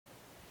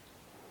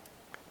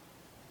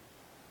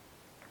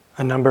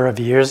A number of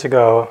years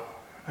ago,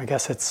 I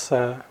guess it's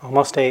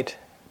almost 8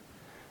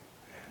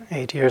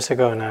 years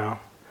ago now,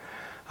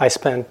 I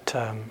spent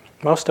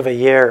most of a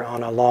year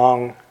on a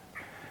long,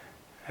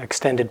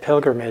 extended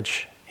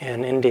pilgrimage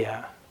in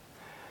India,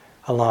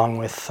 along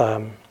with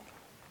a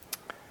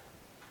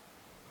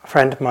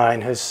friend of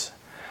mine who's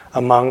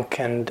a monk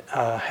and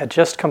had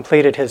just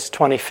completed his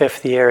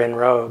 25th year in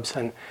robes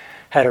and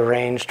had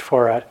arranged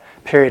for a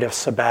period of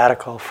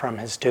sabbatical from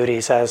his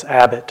duties as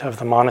abbot of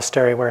the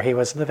monastery where he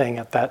was living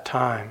at that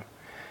time,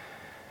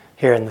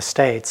 here in the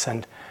States.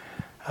 And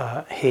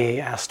he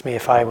asked me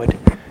if I would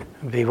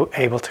be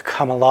able to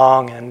come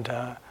along and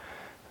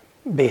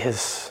be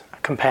his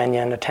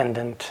companion,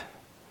 attendant,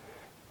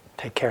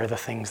 take care of the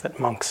things that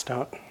monks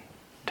don't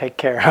take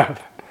care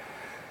of.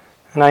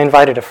 And I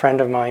invited a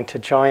friend of mine to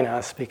join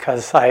us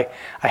because I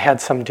had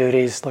some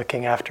duties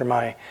looking after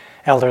my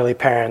elderly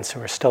parents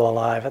who were still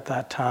alive at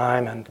that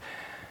time, and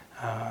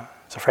I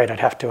was afraid I'd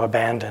have to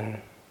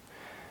abandon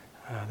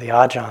the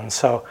ajahn.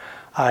 So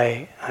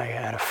I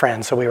had a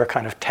friend, so we were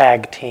kind of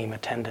tag team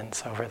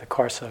attendants over the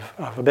course of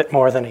a bit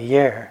more than a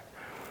year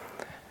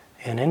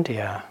in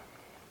India.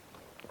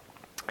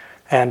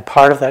 And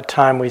part of that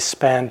time we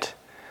spent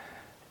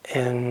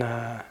in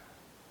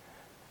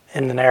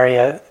an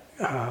area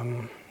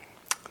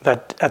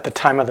that at the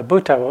time of the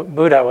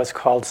Buddha was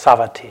called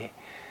Savatthi.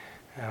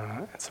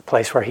 It's a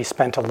place where he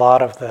spent a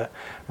lot of the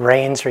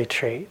rains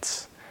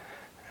retreats.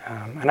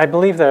 And I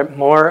believe that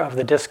more of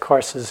the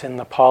discourses in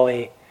the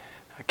Pali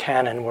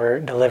canon were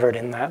delivered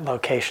in that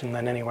location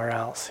than anywhere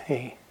else.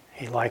 He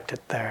liked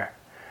it there.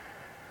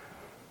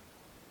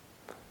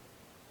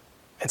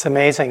 It's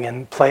amazing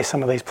in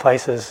some of these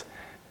places,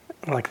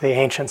 like the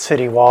ancient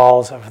city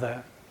walls of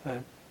the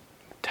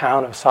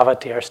town of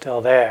Savatthi are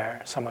still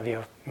there. Some of you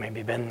have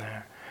maybe been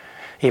there,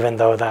 even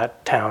though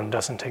that town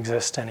doesn't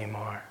exist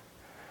anymore.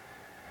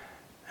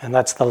 And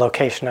that's the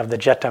location of the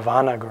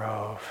Jetavana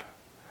Grove,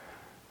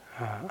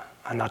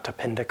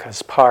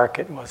 Anathapindika's park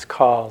it was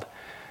called,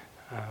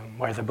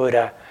 where the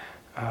Buddha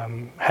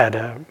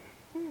had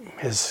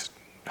his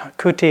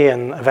kuti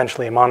and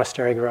eventually a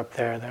monastery grew up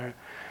there. There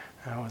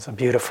was a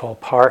beautiful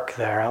park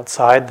there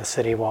outside the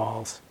city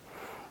walls.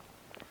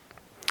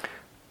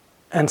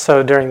 And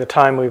so during the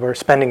time we were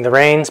spending the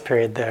rains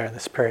period there,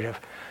 this period of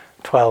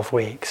 12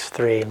 weeks,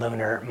 3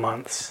 lunar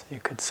months, you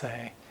could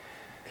say,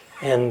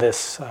 in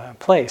this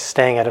place,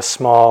 staying at a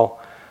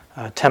small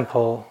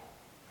temple.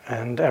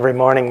 And every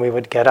morning we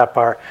would get up.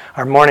 Our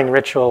morning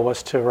ritual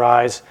was to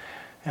rise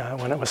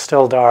when it was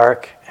still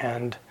dark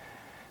and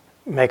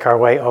make our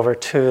way over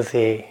to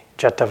the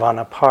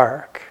Jetavana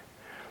Park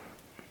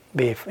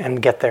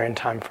and get there in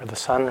time for the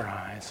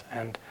sunrise.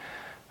 And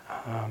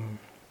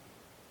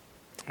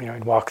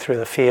we'd walk through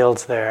the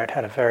fields there. It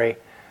had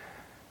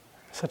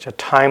such a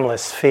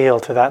timeless feel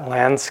to that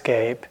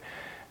landscape.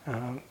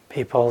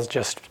 People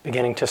just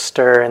beginning to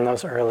stir in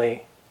those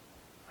early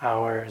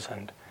hours,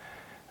 and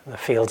the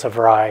fields of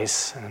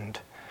rice and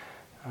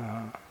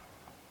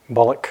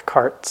bullock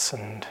carts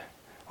and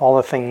all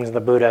the things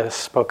the Buddha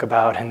spoke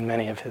about in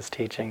many of his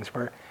teachings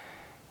were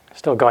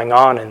still going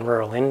on in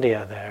rural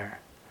India there.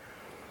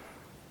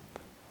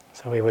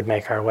 So we would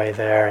make our way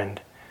there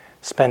and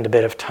spend a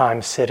bit of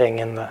time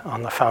sitting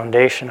on the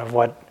foundation of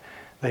what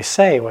they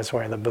say was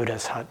where the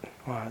Buddha's hut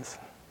was.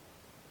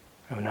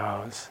 Who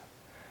knows?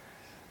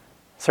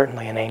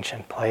 Certainly an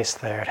ancient place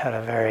there. It had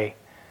a very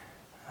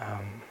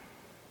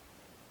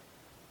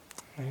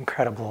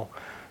incredible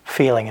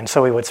feeling. And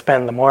so we would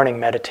spend the morning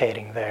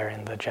meditating there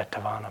in the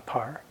Jetavana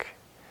Park.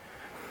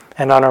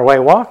 And on our way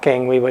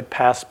walking, we would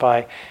pass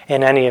by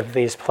in any of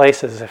these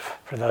places. If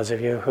for those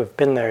of you who've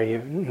been there, you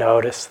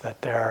notice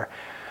that there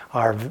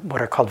are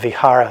what are called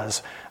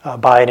viharas,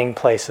 abiding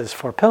places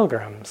for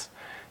pilgrims.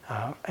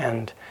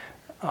 And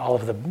all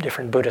of the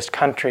different Buddhist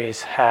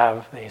countries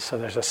have these. So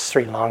there's a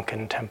Sri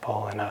Lankan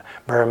temple and a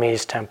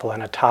Burmese temple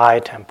and a Thai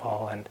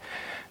temple and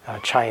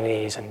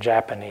Chinese and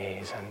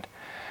Japanese and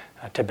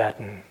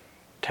Tibetan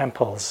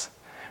temples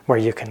where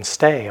you can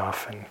stay,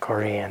 often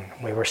Korean.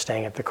 We were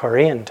staying at the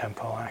Korean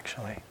temple,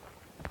 actually.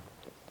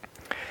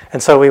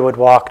 And so we would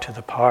walk to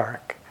the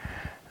park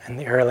in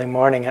the early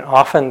morning, and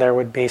often there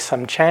would be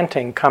some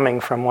chanting coming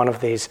from one of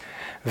these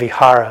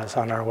viharas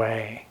on our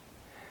way,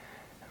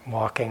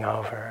 walking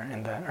over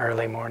in the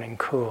early morning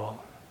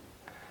cool.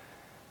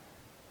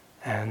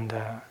 And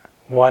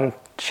one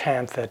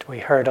chant that we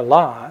heard a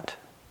lot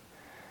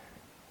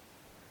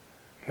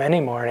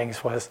many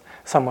mornings was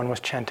someone was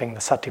chanting the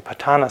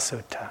Satipatthana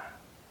Sutta.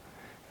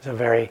 It's a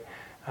very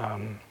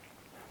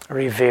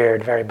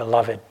revered, very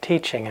beloved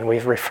teaching, and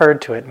we've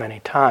referred to it many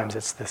times.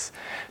 It's this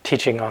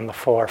teaching on the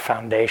 4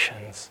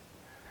 foundations,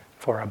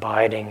 4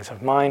 abidings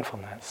of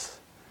mindfulness.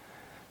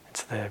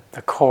 It's the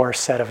core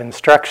set of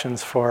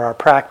instructions for our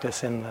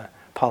practice in the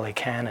Pali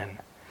Canon.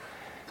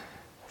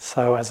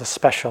 So as a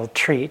special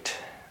treat,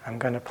 I'm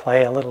going to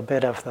play a little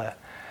bit of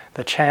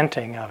the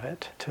chanting of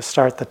it to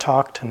start the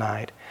talk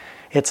tonight.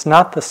 It's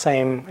not the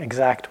same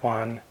exact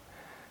one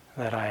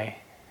that I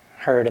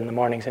heard in the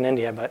mornings in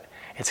India, but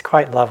it's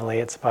quite lovely.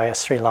 It's by a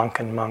Sri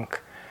Lankan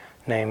monk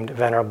named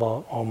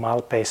Venerable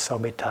Omalpe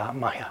Sobita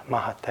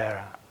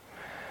Mahatera.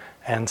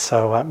 And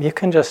so you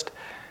can just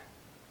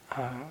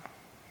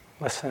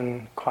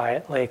listen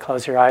quietly,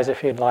 close your eyes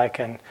if you'd like,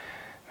 and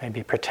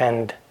maybe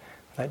pretend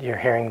that you're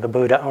hearing the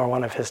Buddha or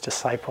one of his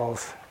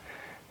disciples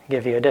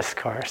give you a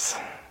discourse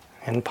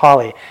in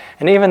Pali.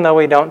 And even though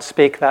we don't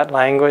speak that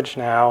language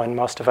now, and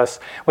most of us,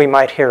 we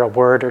might hear a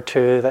word or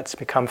two that's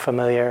become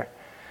familiar,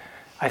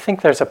 I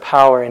think there's a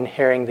power in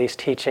hearing these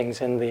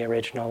teachings in the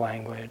original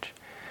language,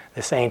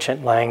 this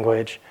ancient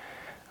language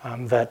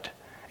that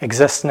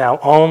exists now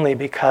only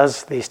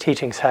because these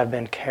teachings have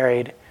been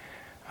carried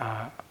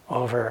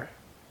over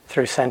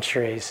through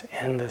centuries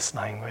in this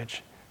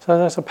language. So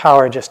there's a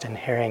power just in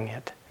hearing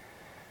it.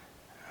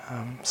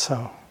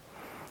 So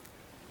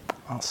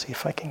I'll see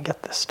if I can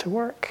get this to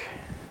work.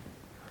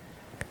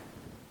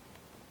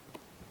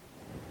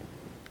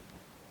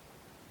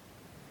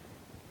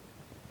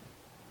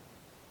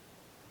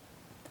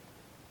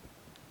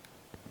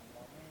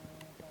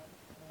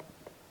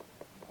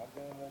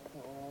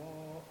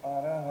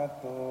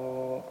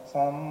 Arahato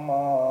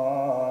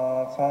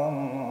Samma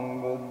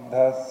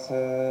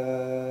Sambuddhassa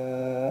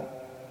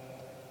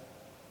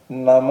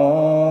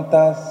Namo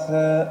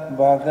Tassa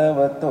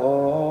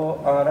Bhagavato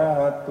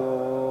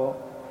Arahato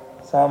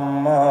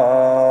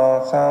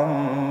Samma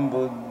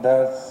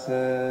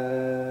Sambuddhassa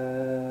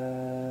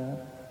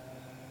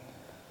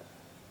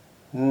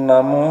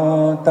Namo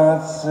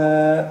Tassa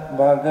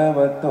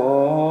Bhagavato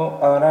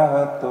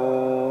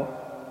Arahato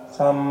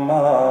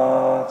Samma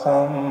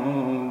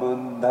Sambuddhassa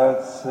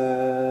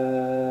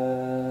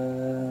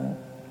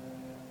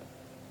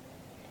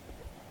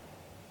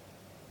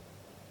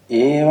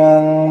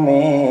Evaṁ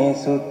me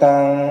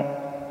sutaṁ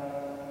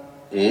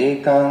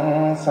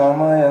ekang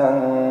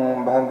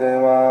samayaṁ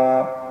bhagavā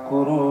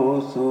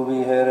kurusu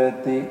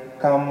viharati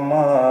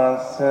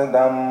kammassa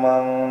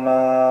dhammaṁ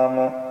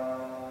nāma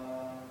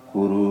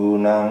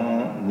kurunaṁ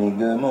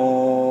nigamo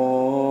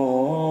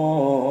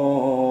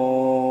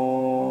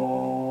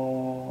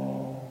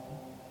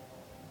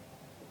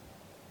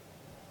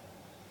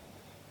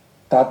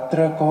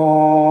Tatra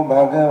ko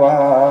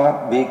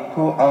bhagavā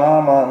bhikkhu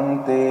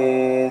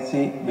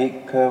āmantesi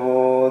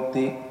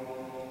bhikkhavoti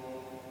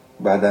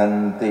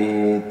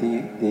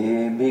badanteti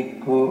te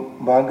bhikkhu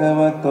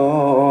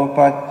bhagavato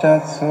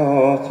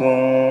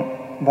paccassosun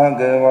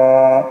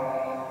bhagavā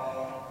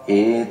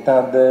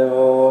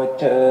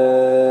etadavoca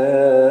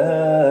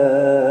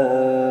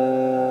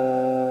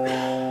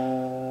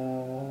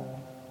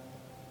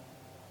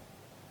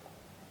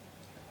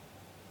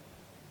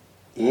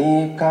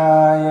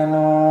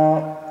ekāyano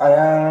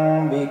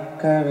ayaṁ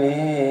bhikkave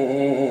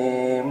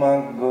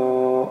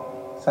maggo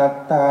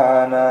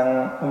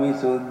sattānaṁ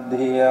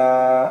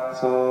visuddhiyā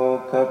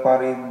soka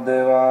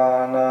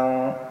pariddevānaṁ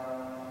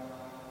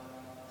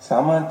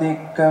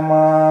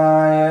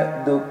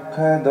samatikkamāya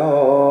dukkha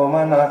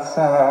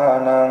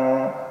domanasānaṁ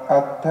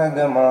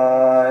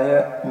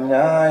atthagamāya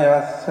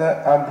ñāyassa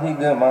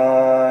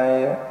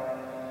adhigamāya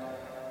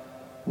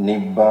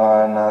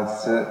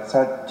nibbānassa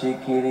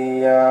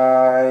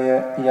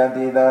saccikiriyāya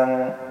yadidaṁ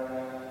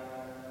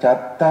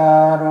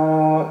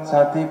Cattaro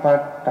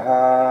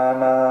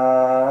satipatthāna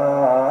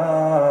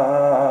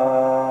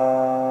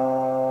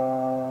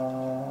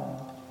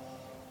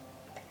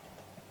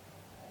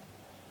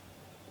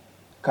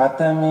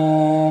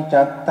Katame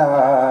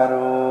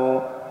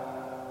cattaro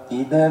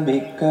ida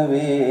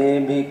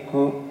bhikkave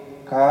bhikkhu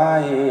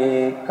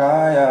kāye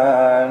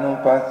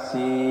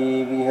kāyānupassī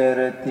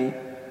viharati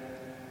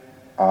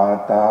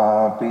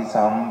ātāpi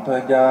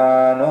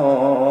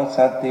sampajāno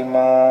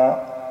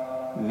satimā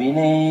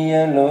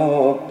Vinaya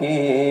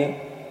loke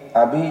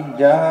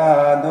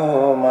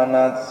abhijjādo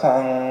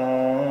manasaṁ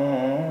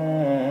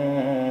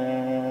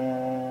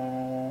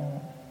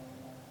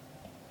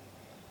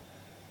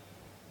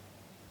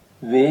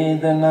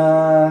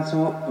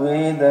Vedanāsu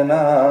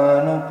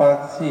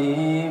vedanānupassī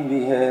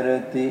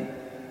viharati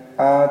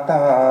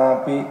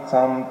ātāpi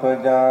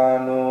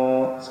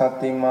sampajāno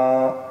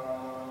satimā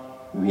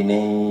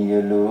Vinaya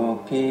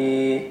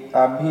loke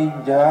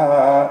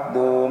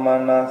abhijjādo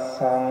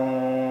manasaṁ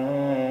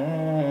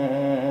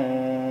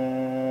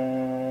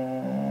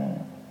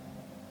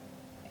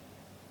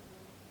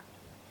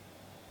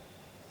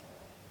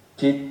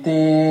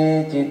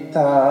Citte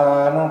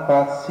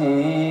cittanupassī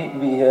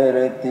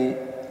viharati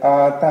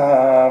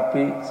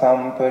ātāpi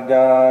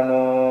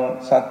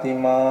sampajāno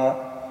satimā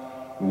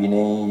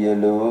Vinaya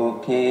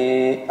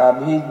loke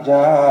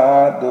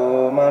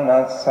abhijjādo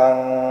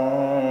manasaṁ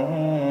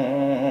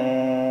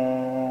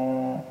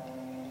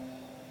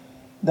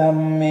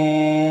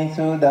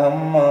Dhammesu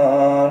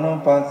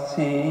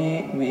dhammānupassī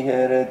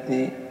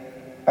viharati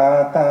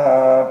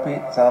ātāpi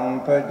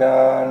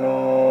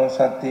sampajāno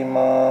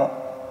satimā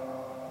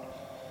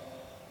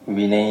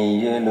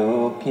Vinaya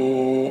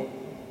loke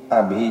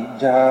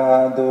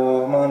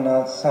abhijjādo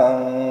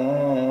manasaṁ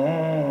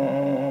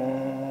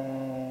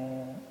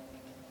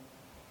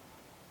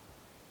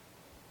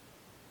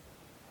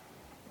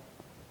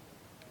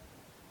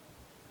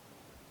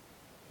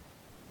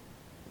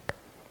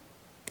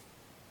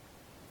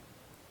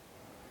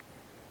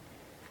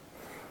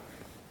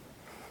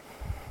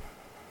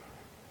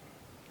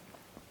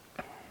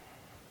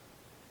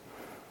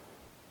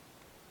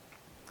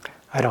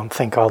I don't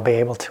think I'll be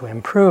able to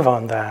improve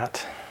on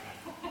that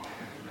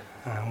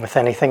with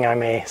anything I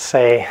may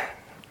say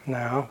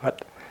now,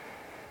 but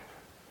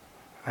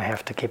I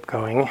have to keep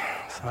going,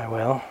 so I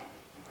will.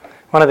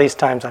 One of these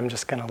times I'm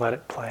just going to let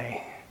it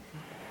play.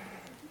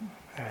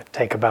 It would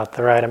take about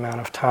the right amount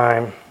of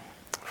time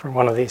for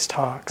one of these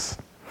talks.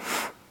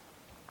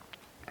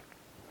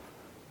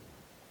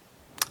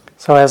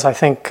 So as I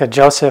think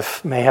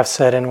Joseph may have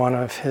said in one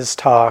of his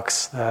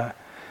talks, the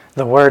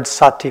word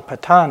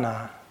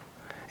satipatthana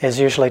is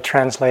usually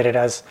translated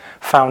as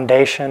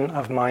foundation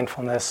of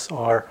mindfulness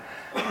or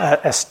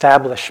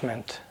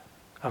establishment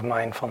of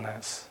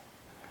mindfulness.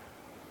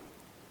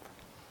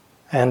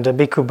 And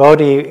Bhikkhu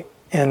Bodhi,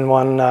 in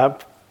one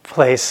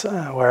place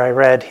where I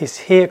read, he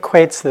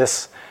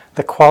equates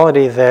the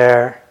quality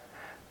there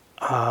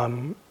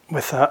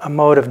with a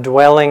mode of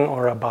dwelling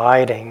or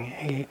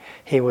abiding.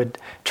 He would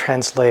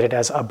translate it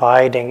as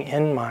abiding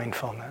in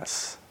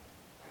mindfulness.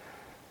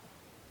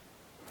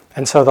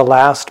 And so the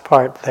last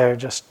part there,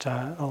 just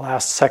the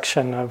last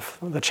section of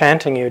the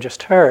chanting you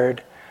just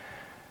heard,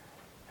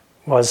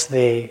 was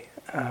the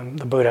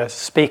Buddha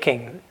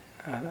speaking,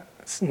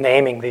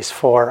 naming these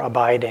four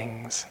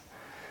abidings.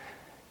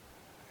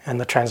 And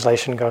the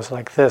translation goes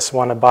like this: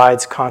 one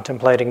abides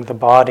contemplating the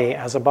body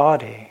as a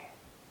body.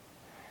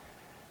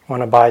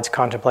 One abides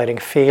contemplating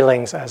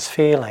feelings as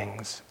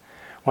feelings.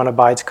 One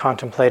abides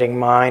contemplating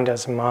mind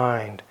as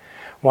mind.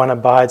 One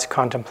abides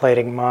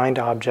contemplating mind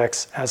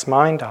objects as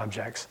mind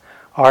objects,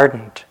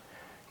 ardent,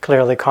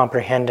 clearly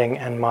comprehending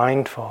and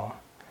mindful,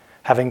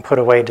 having put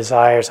away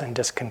desires and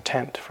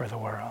discontent for the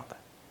world.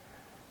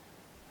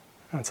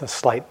 That's a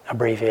slight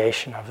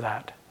abbreviation of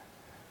that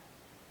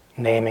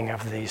naming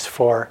of these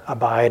four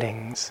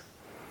abidings.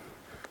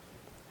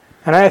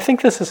 And I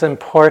think this is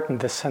important,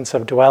 this sense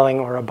of dwelling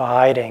or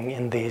abiding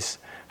in these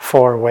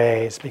four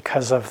ways,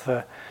 because of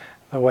the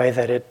way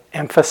that it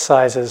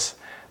emphasizes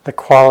the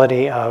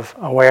quality of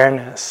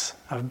awareness,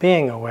 of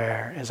being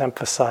aware, is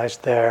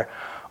emphasized there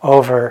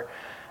over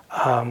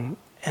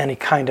any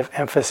kind of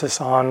emphasis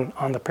on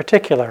the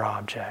particular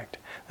object.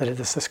 That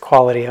it is this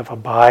quality of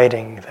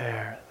abiding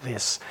there,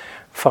 this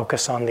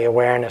focus on the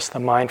awareness, the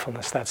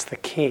mindfulness, that's the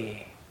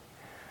key.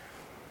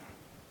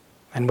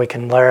 And we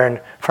can learn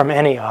from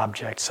any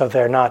object, so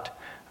they're not,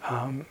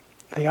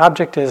 the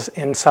object is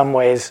in some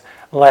ways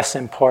less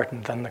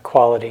important than the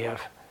quality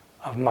of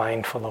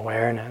mindful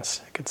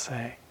awareness, I could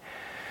say.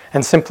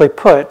 And simply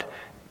put,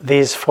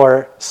 these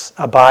four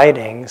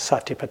abiding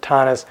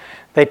satipatthanas,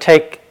 they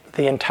take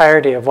the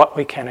entirety of what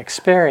we can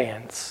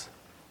experience,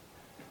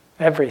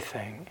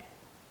 everything,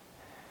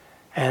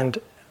 and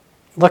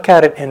look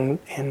at it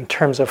in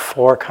terms of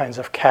four kinds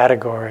of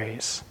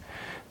categories,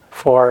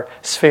 four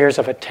spheres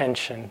of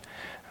attention.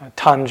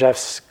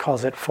 Tanjef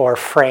calls it four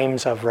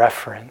frames of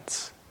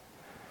reference.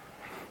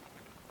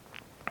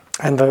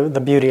 And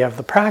the beauty of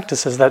the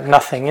practice is that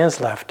nothing is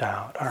left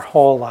out. Our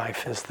whole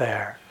life is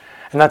there.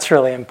 And that's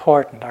really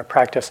important. Our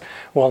practice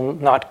will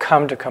not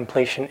come to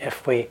completion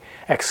if we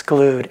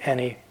exclude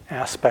any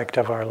aspect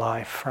of our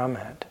life from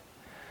it.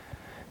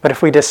 But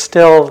if we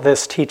distill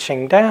this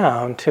teaching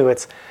down to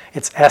its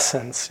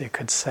essence, you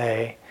could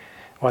say,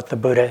 what the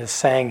Buddha is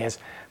saying is,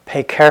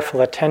 pay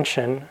careful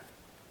attention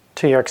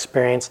to your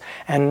experience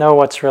and know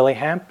what's really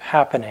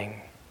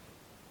happening.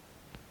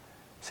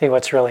 See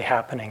what's really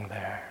happening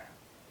there.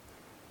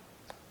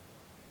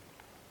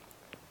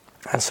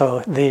 And so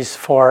these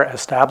four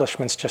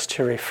establishments, just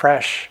to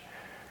refresh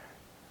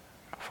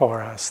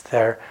for us,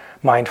 they're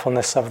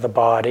mindfulness of the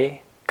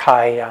body,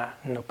 kaya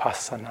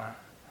nupassana.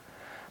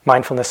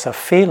 Mindfulness of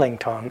feeling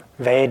tone,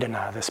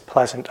 vedana, this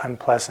pleasant,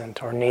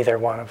 unpleasant, or neither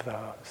one of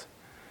those.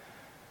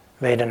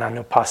 Vedana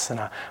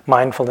nupassana.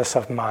 Mindfulness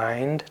of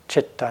mind,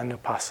 citta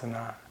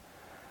nupassana.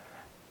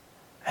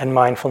 And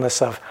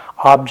mindfulness of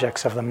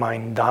objects of the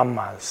mind,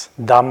 dhammas,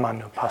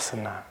 dhamma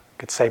nupassana.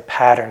 You could say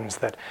patterns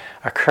that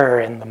occur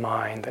in the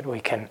mind that we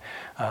can,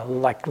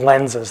 like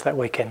lenses that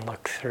we can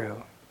look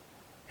through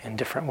in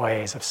different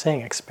ways of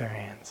seeing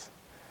experience.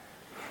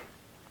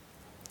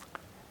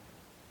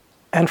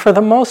 And for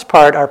the most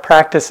part, our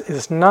practice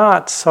is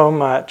not so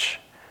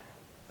much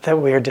that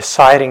we are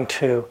deciding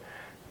to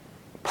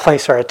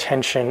place our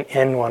attention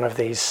in one of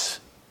these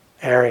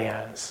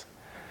areas.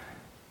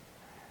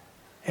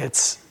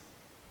 It's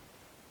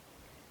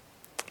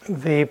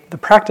the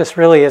practice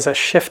really is a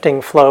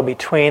shifting flow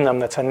between them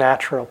that's a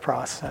natural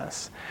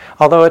process.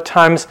 Although at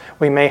times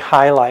we may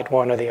highlight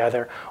one or the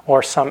other,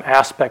 or some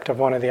aspect of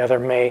one or the other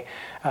may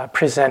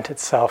present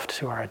itself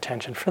to our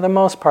attention. For the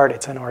most part,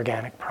 it's an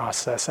organic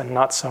process and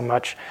not so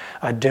much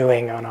a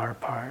doing on our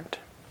part.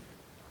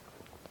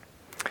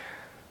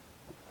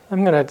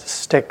 I'm going to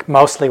stick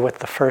mostly with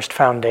the first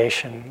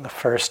foundation, the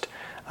first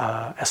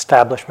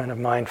establishment of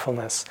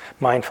mindfulness,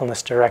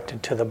 mindfulness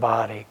directed to the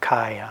body,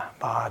 kaya,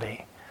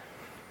 body.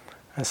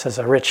 This is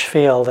a rich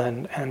field,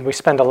 and we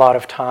spend a lot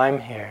of time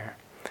here.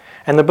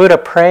 And the Buddha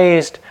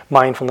praised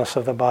mindfulness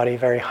of the body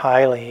very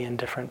highly in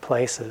different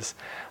places.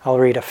 I'll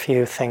read a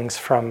few things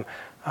from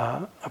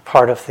a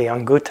part of the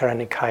Anguttara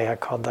Nikaya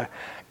called the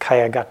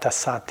Kayagata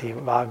Sati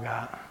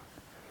Vagga.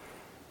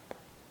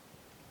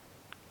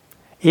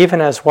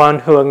 even as one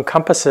who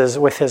encompasses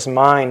with his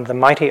mind the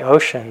mighty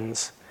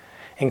oceans,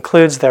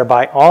 includes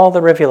thereby all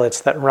the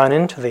rivulets that run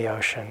into the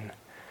ocean.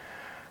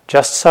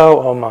 Just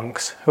so, O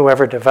monks,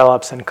 whoever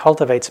develops and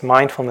cultivates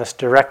mindfulness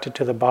directed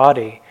to the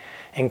body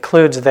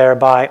includes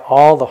thereby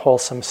all the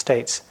wholesome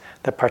states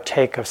that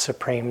partake of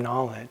supreme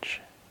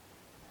knowledge.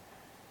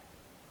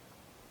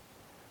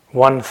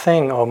 One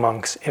thing, O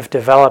monks, if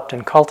developed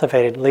and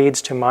cultivated,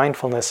 leads to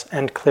mindfulness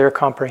and clear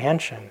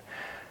comprehension.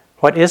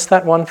 What is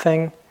that one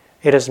thing?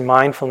 It is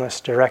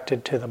mindfulness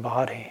directed to the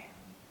body.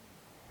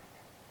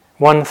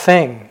 One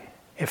thing,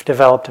 if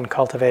developed and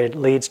cultivated,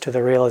 leads to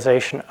the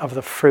realization of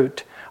the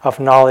fruit of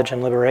knowledge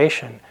and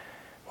liberation.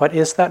 What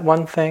is that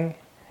one thing?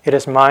 It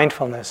is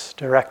mindfulness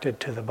directed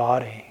to the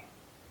body.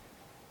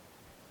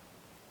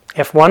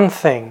 If one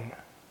thing,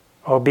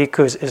 O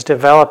bhikkhus, is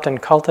developed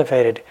and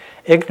cultivated,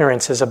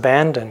 ignorance is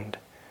abandoned,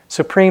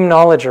 supreme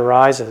knowledge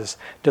arises,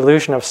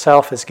 delusion of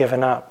self is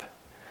given up,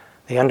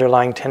 the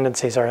underlying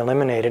tendencies are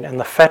eliminated, and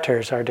the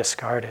fetters are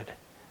discarded.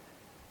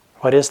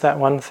 What is that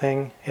one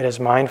thing? It is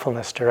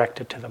mindfulness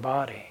directed to the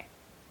body.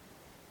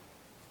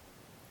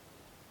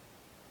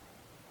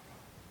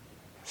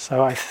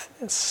 So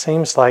it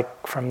seems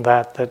like from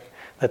that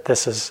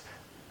this is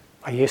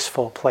a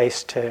useful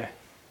place to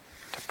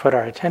put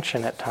our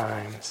attention at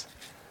times.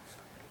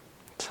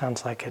 It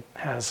sounds like it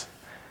has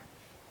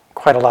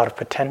quite a lot of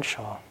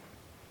potential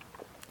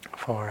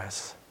for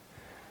us.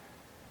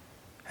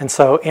 And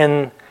so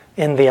in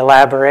the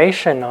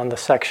elaboration on the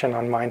section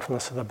on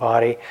mindfulness of the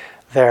body,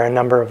 there are a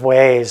number of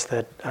ways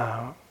that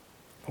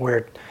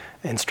we're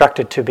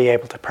instructed to be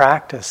able to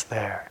practice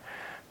there.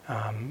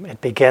 It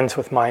begins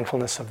with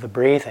mindfulness of the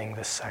breathing,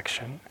 this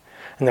section.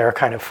 And there are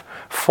kind of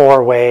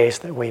 4 ways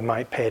that we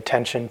might pay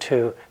attention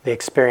to the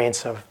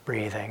experience of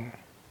breathing.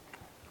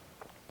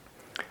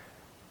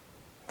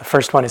 The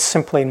first one is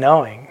simply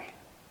knowing.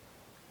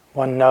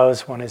 One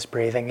knows one is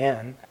breathing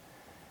in,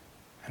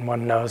 and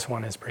one knows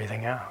one is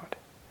breathing out.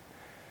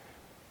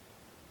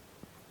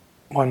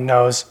 One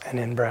knows an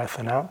in-breath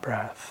and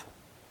out-breath.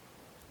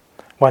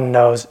 One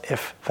knows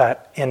if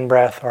that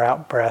in-breath or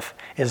out-breath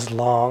is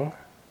long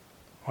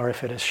or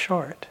if it is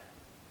short.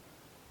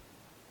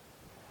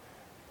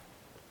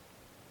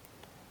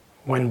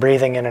 When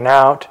breathing in and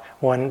out,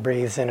 one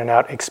breathes in and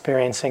out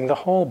experiencing the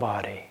whole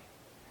body.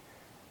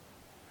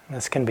 And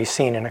this can be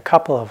seen in a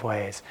couple of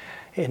ways.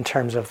 In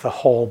terms of the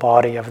whole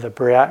body of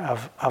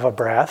of a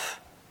breath,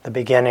 the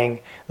beginning,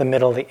 the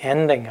middle, the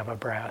ending of a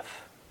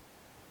breath,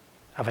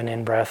 of an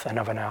in-breath and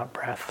of an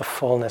out-breath, the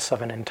fullness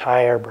of an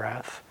entire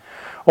breath,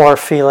 or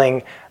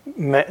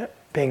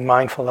being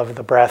mindful of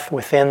the breath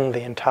within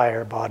the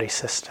entire body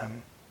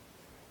system.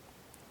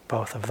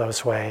 Both of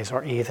those ways,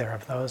 or either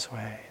of those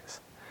ways.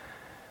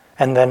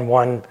 And then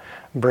one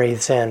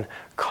breathes in,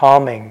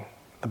 calming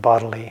the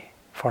bodily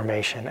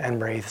formation, and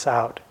breathes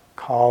out,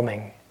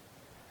 calming.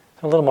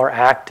 A little more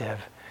active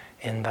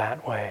in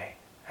that way,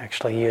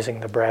 actually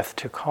using the breath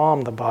to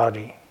calm the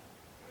body.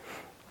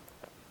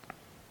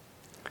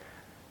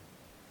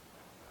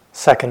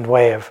 Second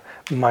way of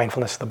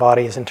mindfulness of the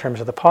body is in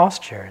terms of the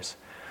postures.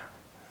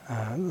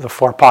 The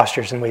 4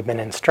 postures, and we've been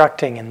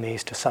instructing in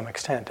these to some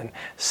extent. And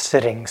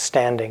sitting,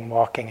 standing,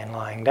 walking, and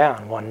lying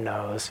down, one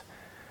knows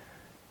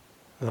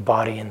the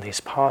body in these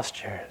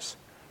postures.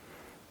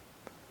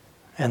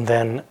 And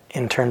then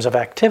in terms of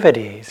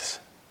activities,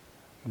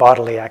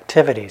 bodily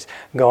activities,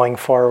 going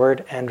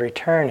forward and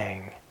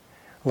returning,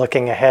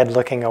 looking ahead,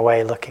 looking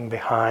away, looking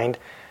behind,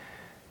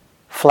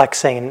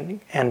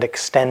 flexing and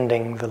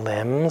extending the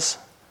limbs,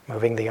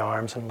 moving the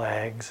arms and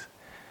legs,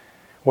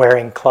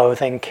 wearing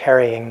clothing,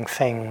 carrying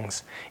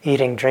things,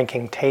 eating,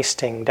 drinking,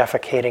 tasting,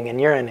 defecating and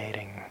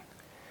urinating,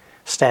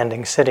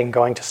 standing, sitting,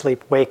 going to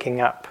sleep, waking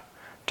up,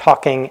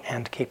 talking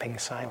and keeping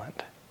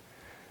silent.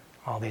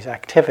 All these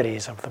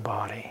activities of the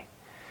body.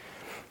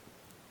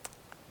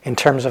 In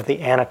terms of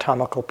the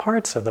anatomical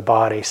parts of the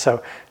body,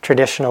 so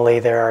traditionally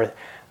there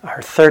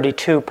are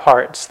 32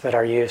 parts that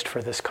are used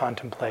for this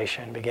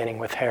contemplation, beginning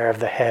with hair of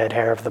the head,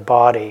 hair of the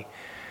body,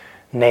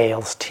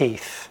 nails,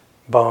 teeth,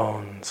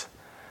 bones,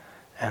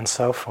 and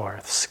so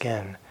forth,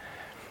 skin,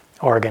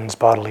 organs,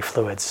 bodily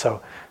fluids.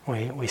 So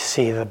we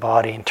see the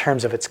body in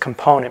terms of its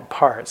component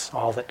parts,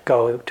 all that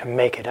go to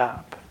make it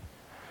up.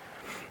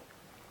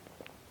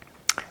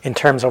 In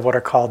terms of what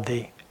are called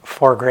the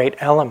 4 great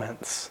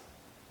elements,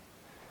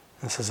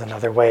 this is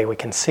another way we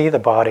can see the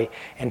body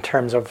in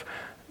terms of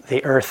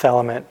the earth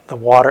element, the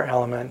water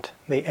element,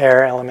 the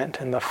air element,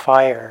 and the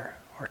fire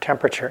or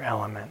temperature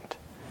element.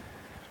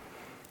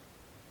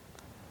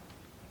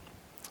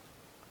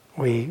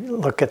 We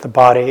look at the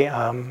body,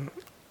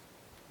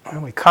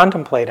 we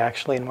contemplate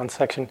actually in one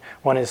section,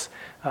 one is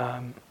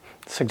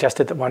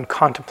suggested that one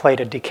contemplate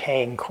a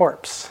decaying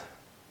corpse.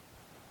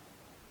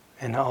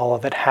 And all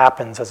of it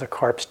happens as a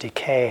corpse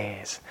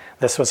decays.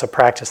 This was a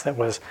practice that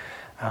was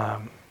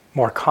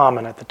more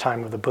common at the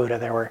time of the Buddha.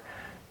 There were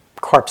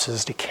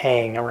corpses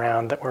decaying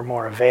around that were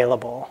more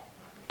available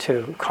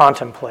to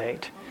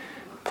contemplate.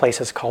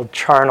 Places called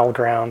charnel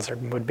grounds. There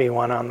would be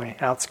one on the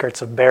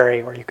outskirts of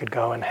Bari where you could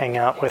go and hang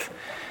out with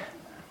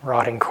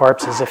rotting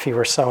corpses if you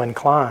were so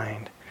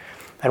inclined.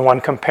 And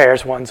one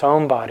compares one's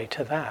own body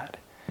to that.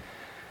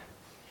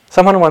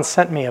 Someone once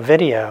sent me a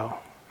video,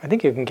 I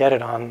think you can get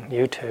it on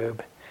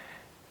YouTube,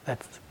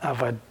 that's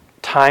of a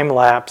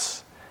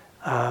time-lapse,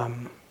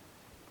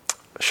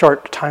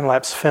 short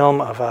time-lapse film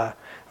of it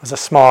was a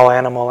small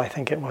animal, I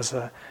think it was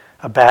a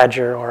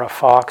badger or a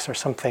fox or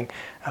something,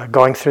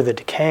 going through the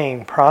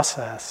decaying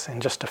process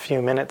in just a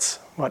few minutes,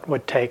 what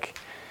would take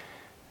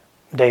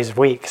days,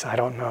 weeks, I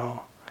don't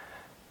know.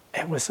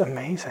 It was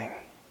amazing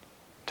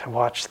to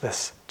watch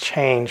this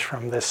change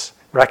from this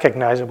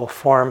recognizable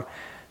form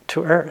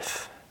to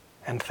earth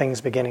and things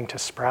beginning to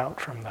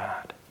sprout from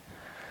that.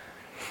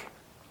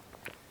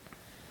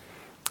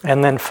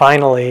 And then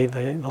finally,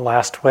 the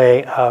last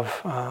way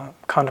of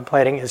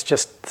contemplating is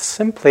just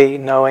simply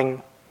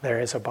knowing there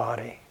is a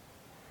body.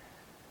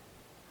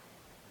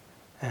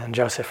 And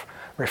Joseph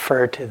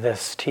referred to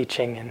this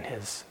teaching in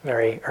his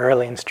very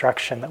early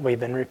instruction that we've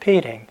been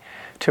repeating,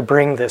 to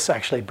bring this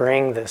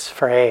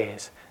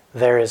phrase,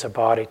 there is a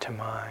body, to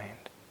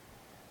mind.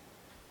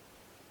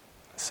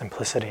 The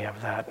simplicity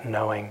of that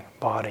knowing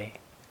bodily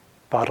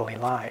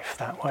life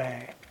that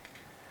way,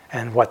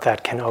 and what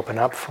that can open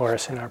up for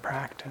us in our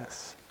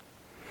practice.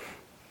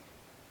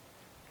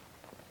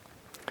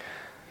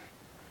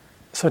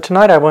 So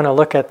tonight I want to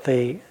look at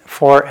the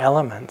 4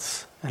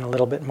 elements in a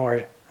little bit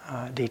more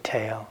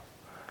detail.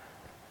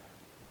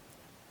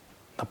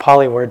 The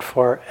Pali word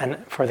for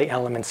the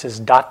elements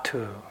is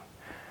dhatu,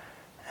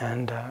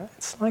 and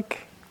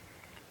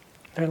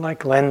they're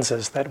like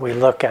lenses that we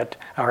look at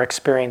our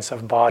experience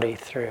of body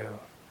through.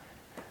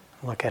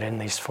 Look at it in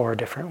these 4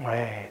 different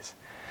ways.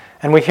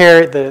 And we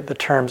hear the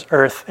terms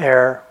earth,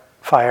 air,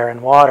 fire,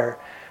 and water.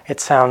 It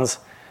sounds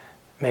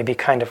maybe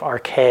kind of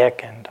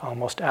archaic and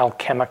almost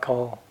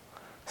alchemical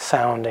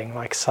sounding,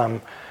 like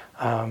some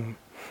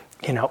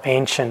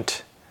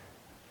ancient,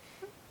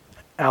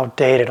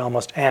 outdated,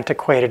 almost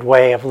antiquated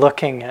way of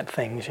looking at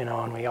things,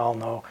 and we all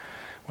know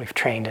we've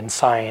trained in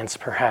science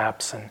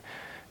perhaps,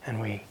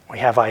 and we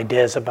have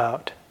ideas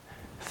about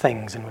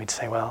things, and we'd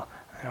say, well,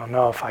 I don't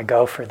know if I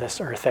go for this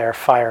earth, air,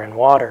 fire, and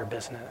water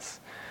business.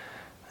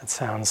 That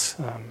sounds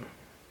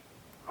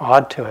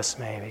odd to us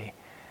maybe.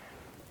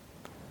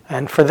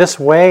 And for this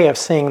way of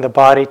seeing the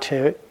body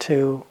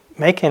to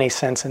make any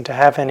sense and to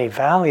have any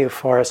value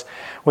for us,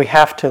 we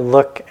have to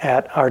look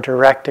at our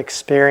direct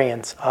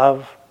experience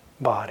of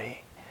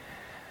body.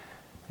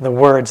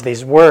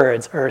 These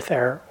words, earth,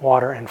 air,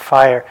 water, and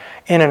fire,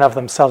 in and of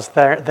themselves,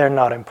 they're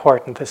not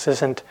important. This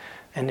isn't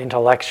an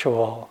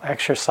intellectual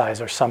exercise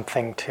or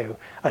something to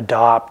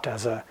adopt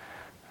as an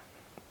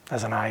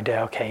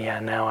idea. Okay, yeah,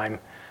 now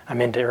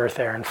I'm into earth,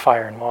 air, and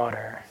fire and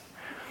water.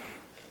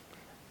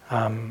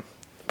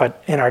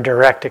 But in our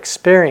direct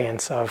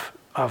experience of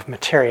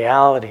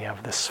materiality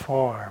of this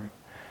form,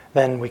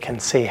 then we can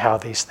see how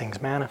these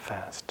things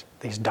manifest,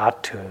 these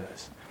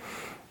dhatus.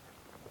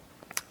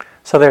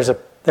 So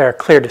there are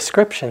clear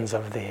descriptions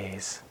of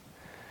these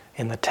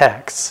in the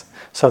texts.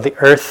 So the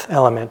earth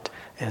element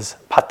is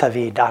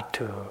patavi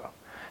dhatu,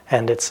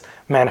 and its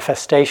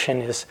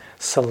manifestation is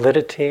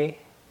solidity,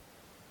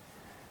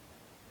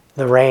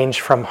 the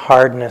range from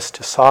hardness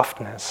to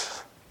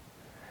softness,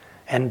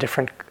 and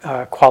different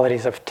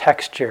qualities of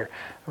texture,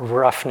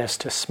 roughness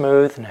to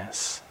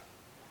smoothness.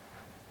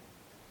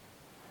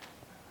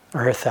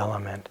 Earth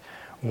element.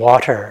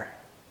 Water,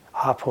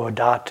 apo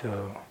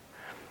dhatu,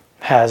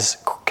 has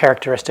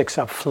characteristics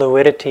of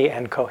fluidity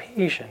and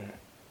cohesion.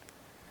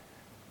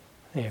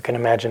 You can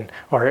imagine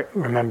or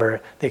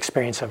remember the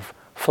experience of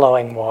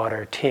flowing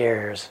water,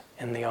 tears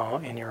in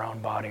your own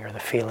body, or the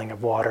feeling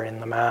of water in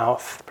the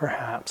mouth,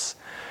 perhaps.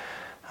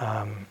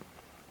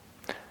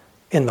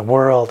 In the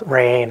world,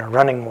 rain or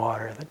running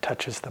water that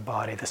touches the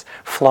body, this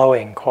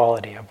flowing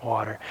quality of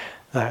water.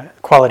 The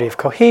quality of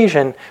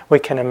cohesion, we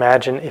can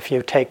imagine if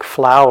you take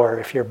flour,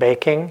 if you're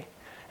baking,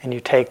 and you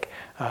take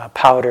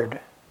powdered,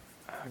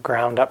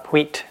 ground up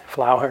wheat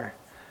flour,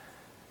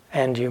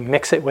 and you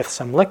mix it with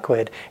some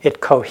liquid,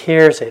 it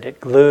coheres it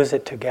glues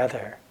it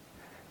together.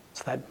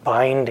 It's that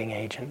binding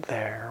agent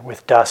there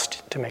with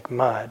dust to make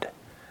mud.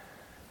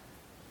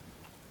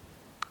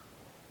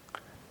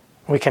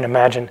 We can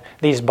imagine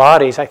these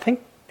bodies, I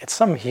think it's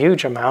some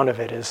huge amount of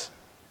it is,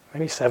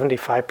 maybe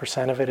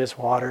 75% of it is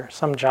water,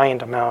 some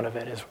giant amount of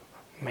it is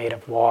made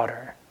of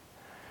water.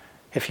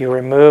 If you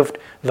removed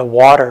the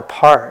water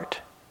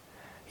part,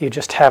 you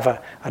just have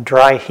a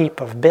dry heap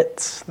of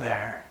bits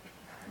there.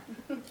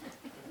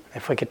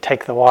 If we could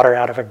take the water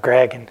out of a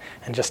greg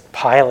and just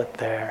pile it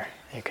there,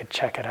 you could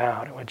check it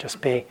out. It would just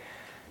be,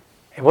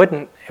 it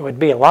would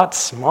be a lot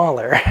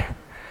smaller.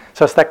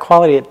 So it's that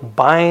quality, it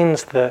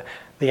binds the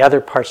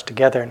other parts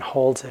together and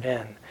holds it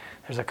in.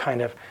 There's a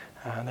kind of,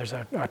 there's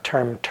a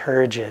term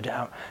turgid,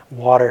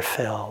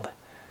 water-filled.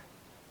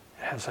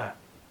 It has a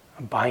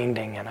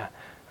binding and a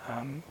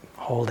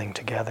holding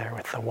together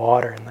with the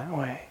water in that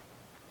way.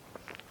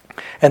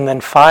 And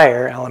then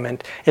fire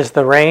element is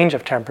the range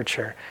of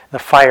temperature. The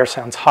fire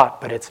sounds hot,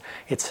 but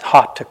it's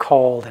hot to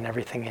cold and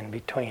everything in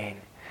between.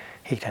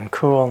 Heat and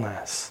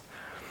coolness.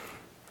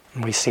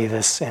 And we see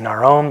this in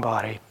our own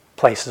body,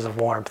 places of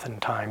warmth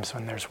and times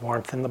when there's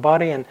warmth in the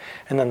body, and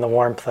then the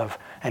warmth of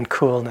and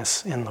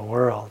coolness in the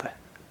world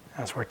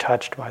as we're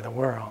touched by the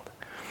world.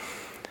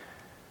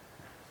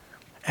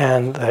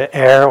 And the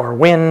air or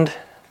wind,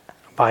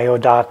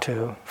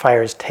 Vayodhatu,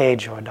 fire is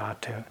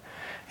Tejodhatu.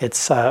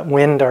 Its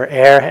wind or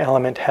air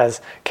element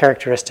has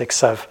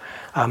characteristics of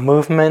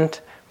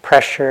movement,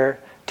 pressure,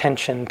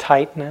 tension,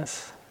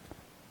 tightness.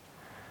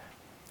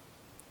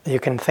 You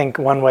can think,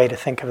 one way to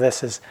think of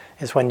this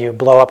is when you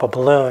blow up a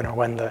balloon, or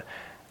when the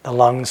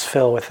lungs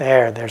fill with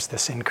air, there's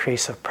this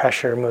increase of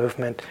pressure,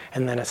 movement,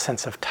 and then a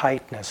sense of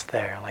tightness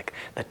there, like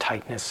the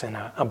tightness in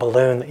a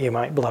balloon that you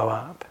might blow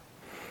up.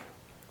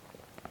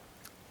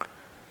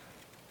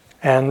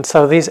 And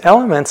so these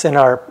elements in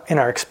our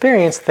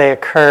experience, they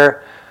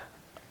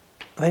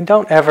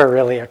don't ever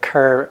really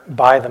occur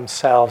by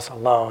themselves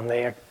alone.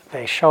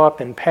 They show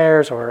up in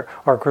pairs or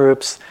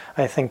groups.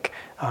 I think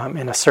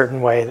in a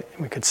certain way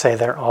we could say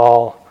they're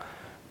all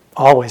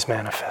always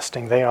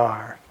manifesting. They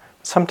are.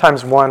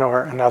 Sometimes one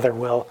or another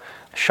will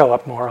show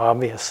up more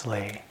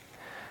obviously,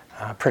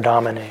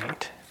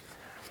 predominate.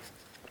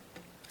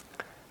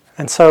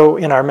 And so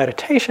in our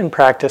meditation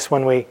practice,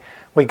 when we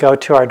go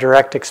to our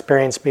direct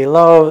experience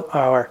below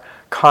our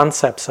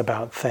concepts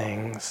about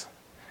things,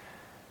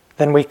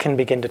 then we can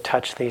begin to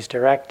touch these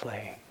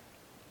directly.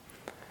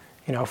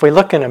 If we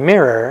look in a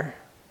mirror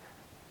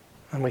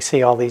and we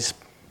see all these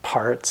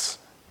parts,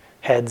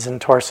 heads and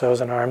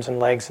torsos and arms and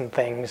legs and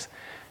things,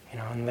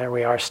 and there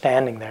we are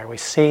standing there, we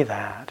see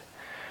that.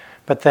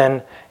 But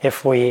then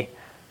if we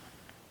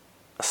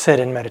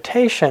sit in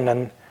meditation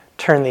and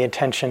turn the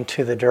attention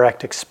to the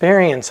direct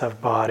experience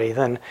of body,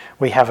 then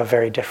we have it's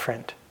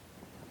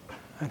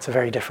a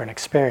very different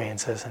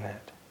experience, isn't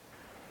it?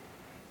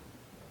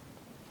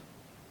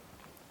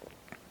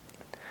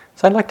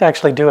 So I'd like to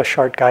actually do a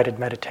short guided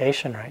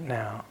meditation right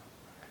now.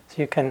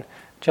 So you can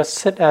just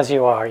sit as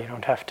you are. You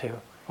don't have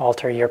to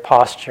alter your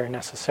posture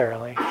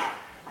necessarily.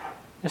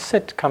 Just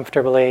sit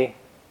comfortably.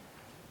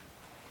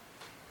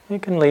 You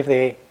can leave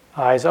the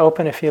eyes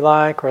open if you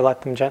like, or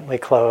let them gently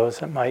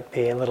close. It might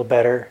be a little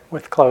better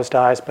with closed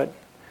eyes, but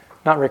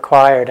not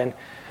required.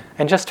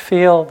 And just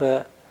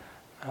feel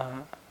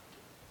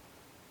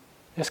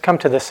just come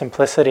to the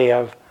simplicity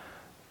of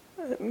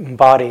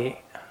body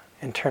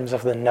in terms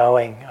of the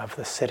knowing of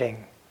the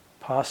sitting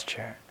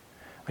posture.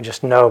 We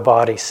just know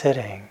body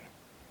sitting.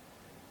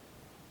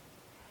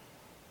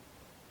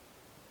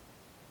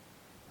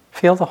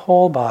 Feel the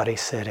whole body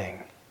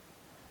sitting.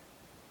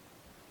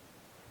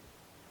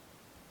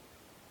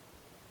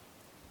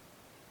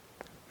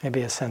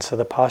 Maybe a sense of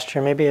the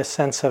posture, maybe a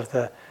sense of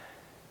the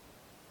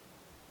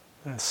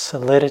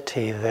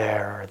solidity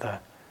there, or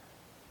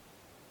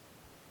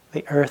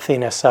the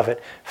earthiness of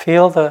it.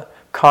 Feel the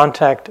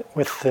contact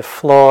with the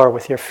floor,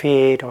 with your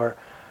feet, or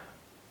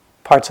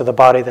parts of the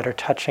body that are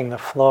touching the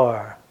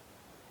floor.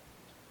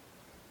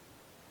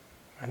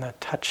 And the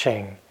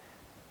touching,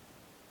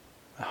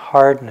 the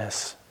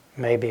hardness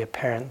may be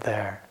apparent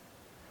there.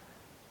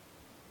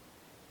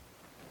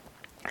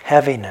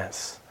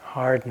 Heaviness,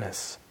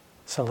 hardness,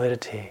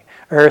 solidity.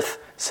 Earth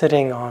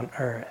sitting on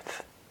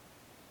earth.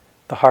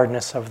 The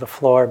hardness of the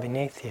floor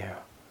beneath you.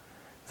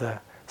 The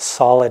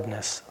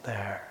solidness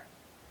there.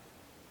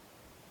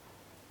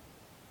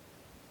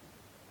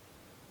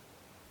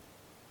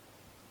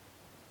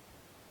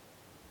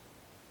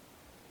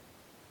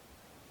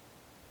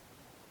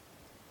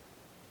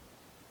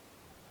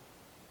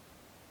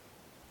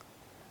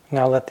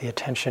 Now let the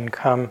attention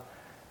come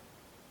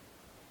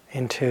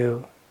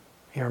into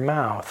your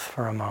mouth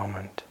for a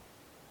moment.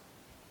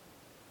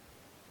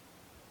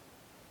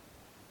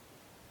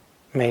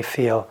 You may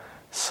feel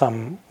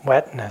some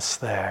wetness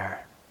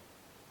there.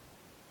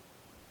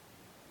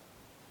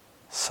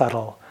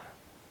 Subtle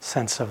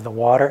sense of the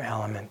water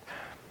element.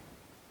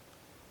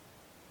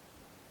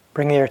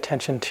 Bring your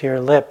attention to your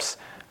lips.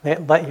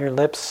 Let your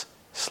lips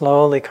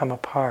slowly come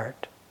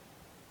apart.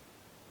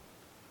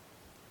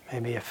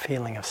 Maybe a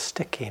feeling of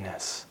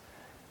stickiness.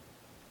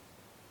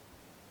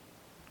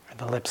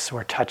 The lips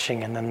were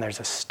touching, and then there's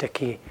a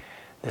sticky,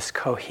 this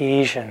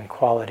cohesion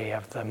quality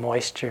of the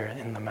moisture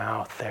in the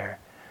mouth there.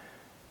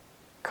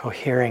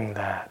 Cohering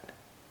that.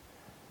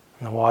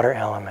 And the water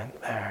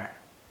element there.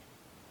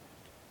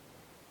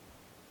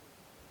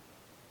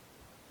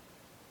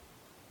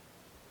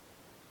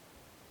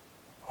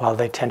 While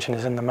the tension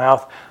is in the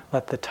mouth,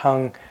 let the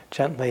tongue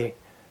gently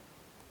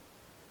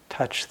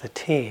touch the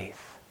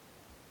teeth.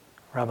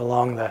 Rub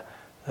along the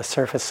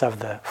surface of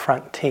the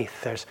front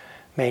teeth.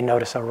 May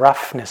notice a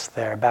roughness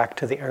there, back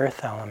to the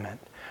earth element.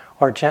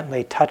 Or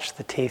gently touch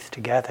the teeth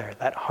together,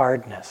 that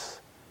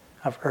hardness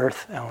of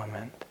earth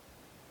element.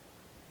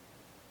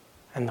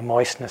 And the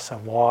moistness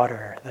of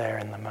water there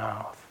in the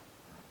mouth.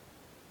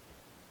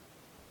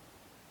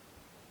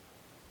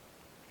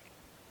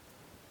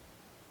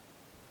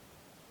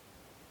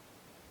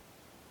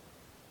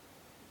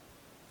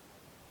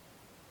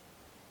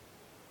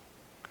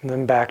 And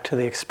then back to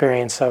the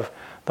experience of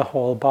the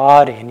whole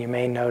body, and you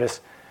may notice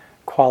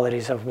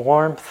qualities of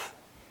warmth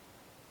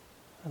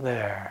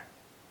there,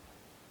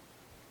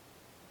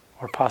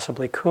 or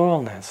possibly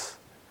coolness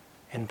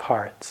in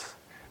parts.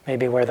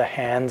 Maybe where the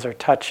hands are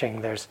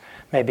touching, there's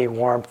maybe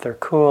warmth or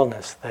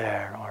coolness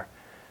there, or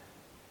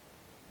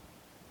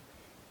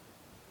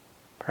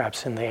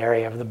perhaps in the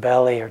area of the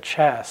belly or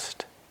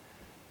chest,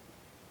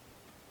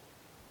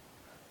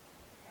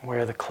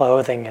 where the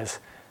clothing is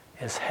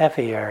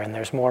heavier and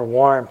there's more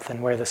warmth,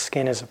 and where the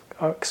skin is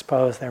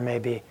exposed, there may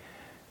be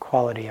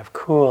quality of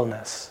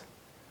coolness.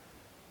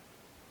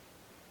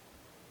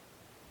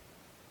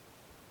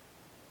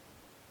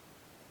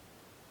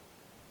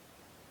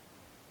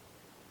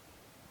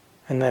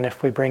 And then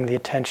if we bring the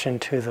attention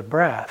to the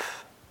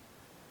breath,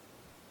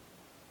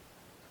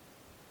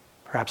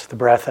 perhaps the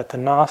breath at the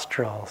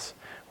nostrils,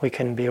 we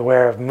can be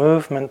aware of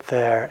movement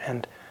there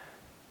and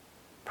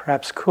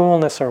perhaps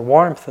coolness or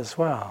warmth as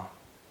well.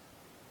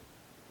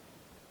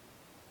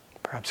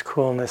 Perhaps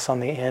coolness on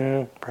the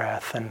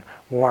in-breath and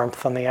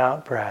warmth on the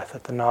out-breath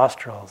at the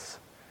nostrils.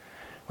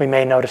 We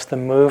may notice the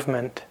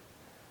movement,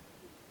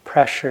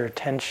 pressure,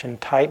 tension,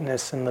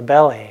 tightness in the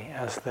belly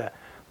as the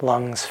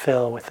lungs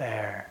fill with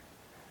air,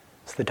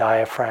 as the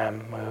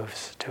diaphragm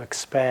moves to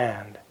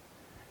expand.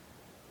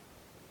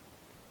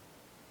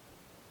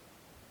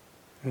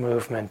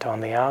 Movement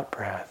on the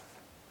out-breath.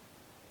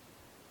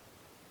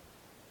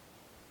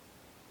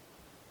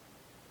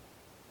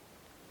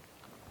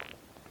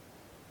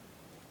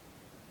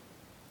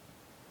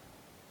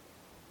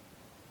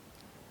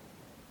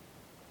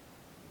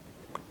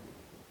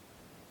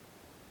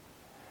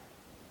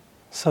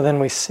 So then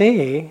we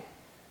see,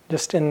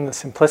 just in the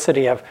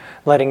simplicity of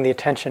letting the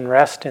attention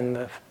rest in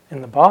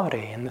the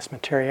body, in this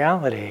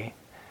materiality,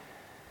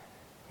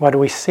 what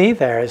we see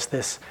there is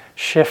this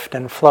shift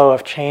and flow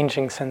of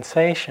changing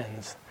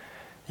sensations.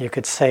 You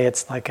could say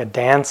it's like a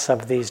dance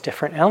of these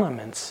different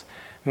elements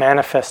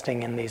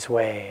manifesting in these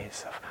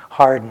ways of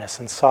hardness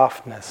and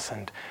softness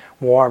and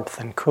warmth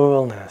and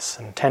coolness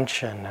and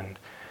tension and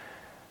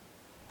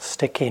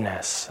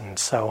stickiness and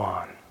so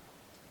on.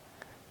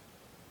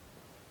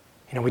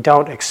 We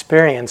don't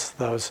experience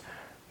those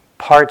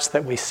parts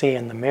that we see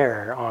in the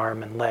mirror,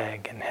 arm and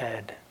leg and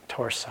head,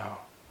 torso.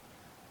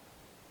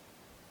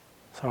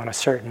 So in a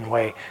certain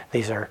way,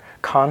 these are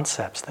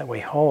concepts that we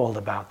hold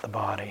about the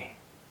body.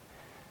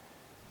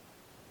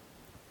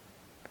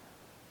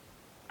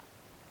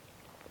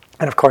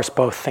 And of course,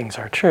 both things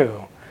are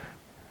true.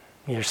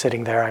 You're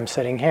sitting there, I'm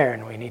sitting here,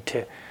 and we need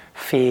to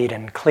feed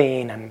and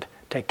clean and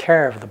take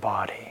care of the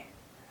body.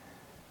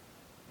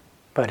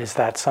 But is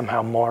that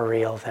somehow more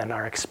real than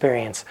our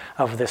experience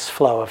of this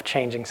flow of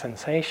changing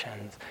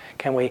sensations?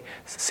 Can we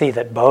see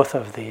that both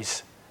of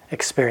these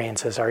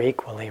experiences are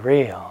equally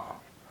real?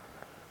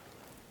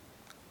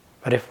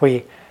 But if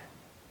we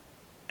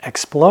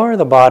explore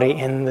the body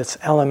in this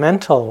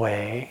elemental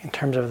way, in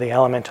terms of the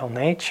elemental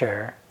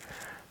nature,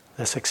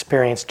 this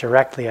experience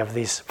directly of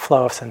these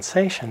flow of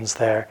sensations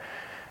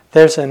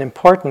there's an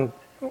important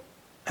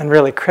and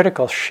really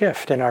critical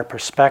shift in our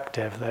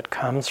perspective that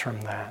comes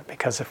from that.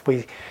 Because if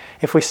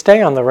we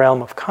stay on the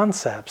realm of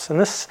concepts, and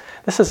this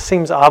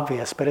seems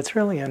obvious, but it's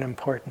really an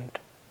important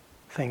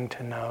thing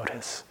to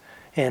notice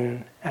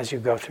as you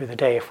go through the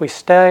day. If we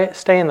stay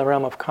in the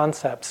realm of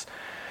concepts,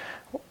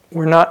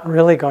 we're not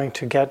really going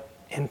to get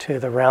into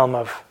the realm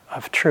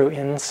of true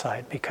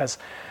insight, because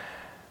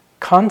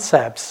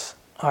concepts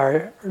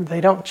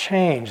they don't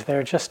change.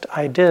 They're just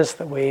ideas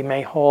that we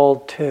may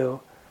hold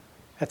to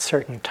at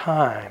certain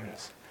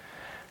times.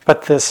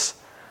 But this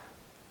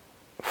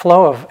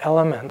flow of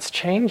elements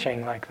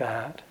changing like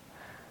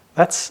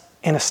that's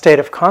in a state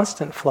of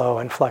constant flow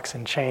and flux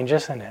and change,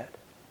 isn't it?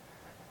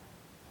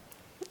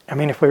 I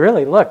mean, if we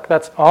really look,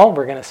 that's all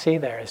we're going to see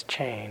there is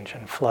change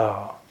and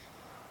flow.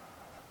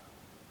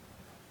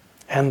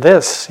 And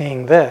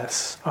seeing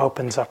this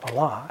opens up a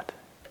lot.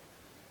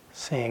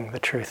 Seeing the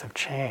truth of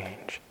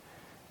change.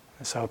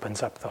 This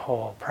opens up the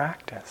whole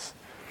practice.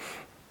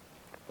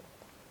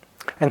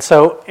 And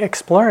so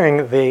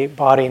exploring the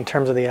body in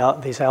terms of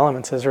these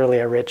elements is really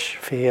a rich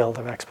field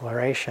of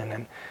exploration,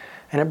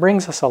 and it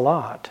brings us a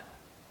lot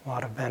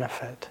of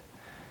benefit.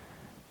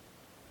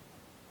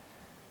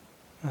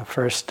 The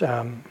first,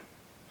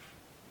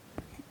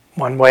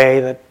 one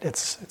way that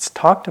it's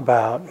talked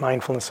about,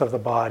 mindfulness of the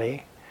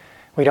body,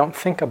 we don't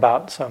think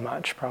about so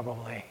much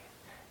probably,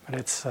 but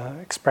it's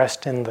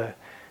expressed in the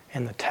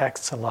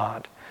texts a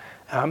lot.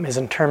 Is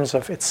in terms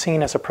of, it's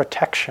seen as a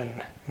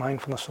protection.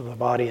 Mindfulness of the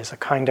body is a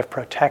kind of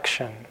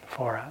protection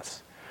for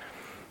us.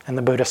 And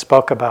the Buddha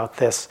spoke about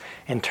this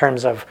in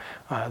terms of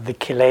the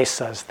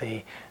kilesas,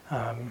 the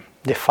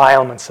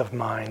defilements of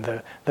mind,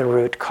 the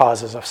root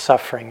causes of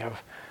suffering,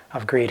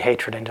 of greed,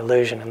 hatred, and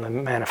delusion, and the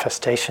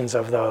manifestations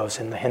of those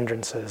in the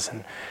hindrances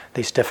and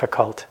these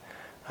difficult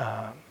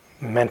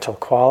mental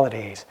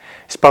qualities.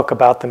 He spoke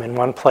about them in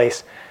one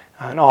place,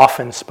 and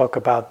often spoke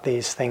about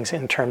these things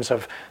in terms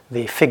of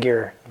the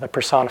figure, the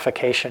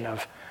personification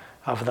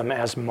of them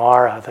as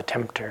Mara, the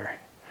tempter.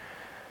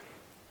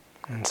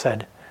 And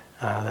said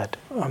that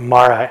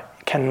Mara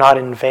cannot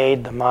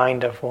invade the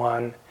mind of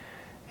one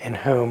in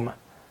whom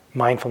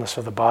mindfulness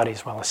of the body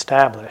is well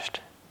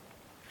established.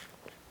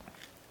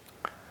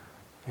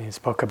 He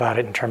spoke about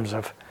it in terms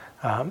of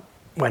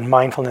when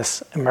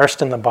mindfulness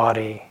immersed in the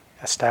body,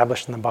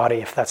 established in the body,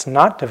 if that's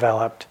not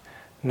developed,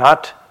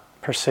 not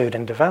pursued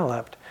and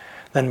developed,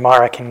 then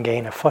Mara can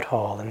gain a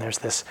foothold. And there's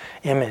this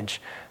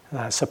image.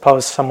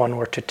 Suppose someone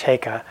were to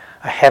take a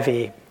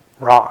heavy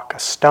rock, a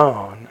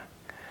stone,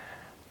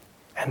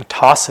 and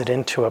toss it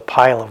into a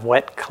pile of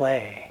wet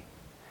clay.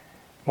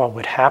 What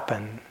would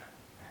happen?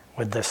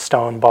 Would the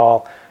stone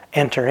ball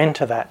enter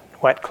into that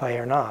wet clay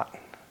or not? I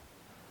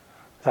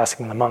was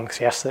asking the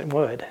monks. Yes, it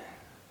would.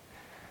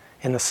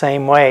 In the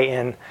same way,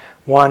 in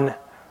one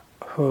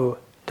who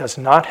does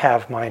not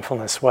have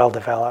mindfulness well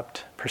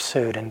developed,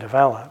 pursued and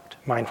developed,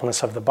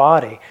 mindfulness of the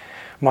body,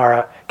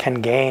 Mara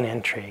can gain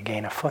entry,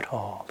 gain a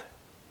foothold.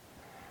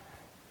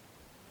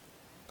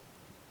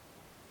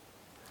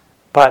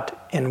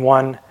 But in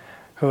one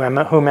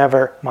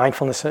whomever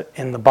mindfulness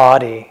in the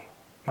body,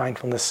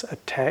 mindfulness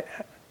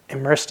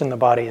immersed in the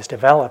body is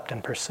developed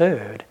and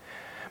pursued,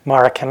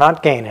 Mara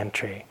cannot gain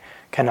entry,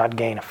 cannot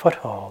gain a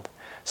foothold.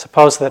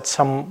 Suppose that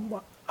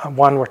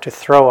one were to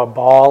throw a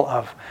ball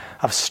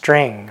of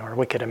string, or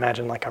we could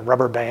imagine like a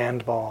rubber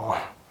band ball,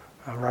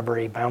 a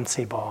rubbery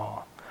bouncy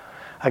ball,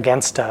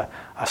 against a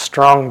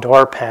strong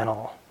door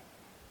panel,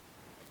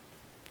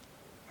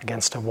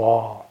 against a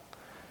wall.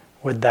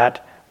 Would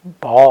that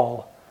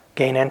ball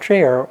gain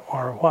entry, or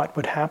what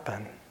would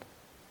happen?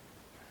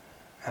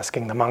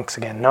 Asking the monks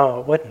again, no,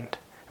 it wouldn't.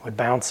 It would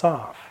bounce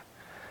off.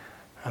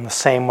 In the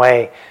same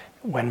way,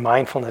 when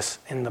mindfulness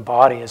in the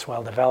body is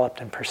well developed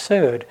and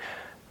pursued,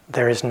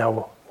 there is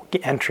no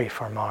entry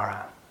for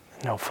Mara,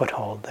 no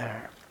foothold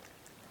there.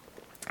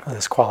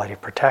 This quality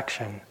of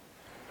protection.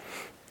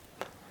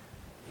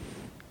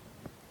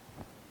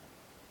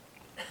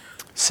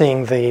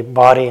 Seeing the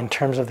body in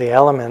terms of the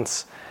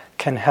elements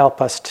can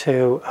help us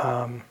to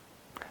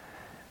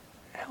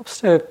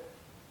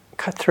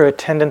cut through a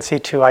tendency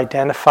to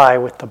identify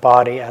with the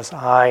body as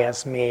I,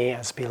 as me,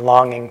 as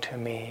belonging to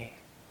me,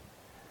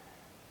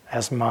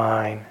 as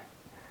mine.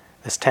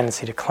 This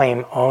tendency to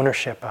claim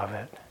ownership of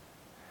it.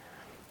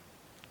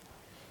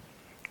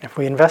 If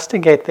we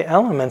investigate the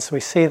elements, we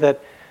see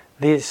that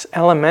these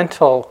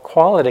elemental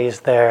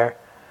qualities there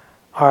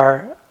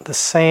are the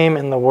same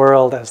in the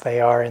world as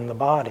they are in the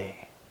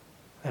body.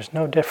 There's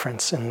no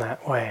difference in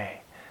that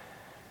way.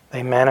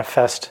 They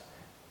manifest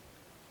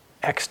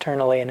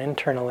externally and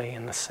internally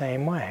in the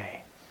same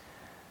way.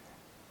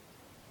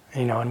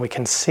 And we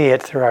can see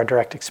it through our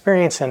direct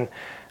experience, and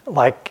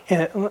like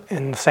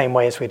in the same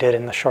way as we did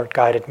in the short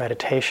guided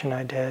meditation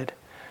I did.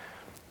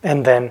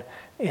 And then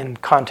in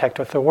contact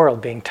with the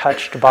world, being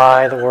touched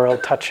by the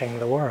world, touching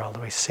the world,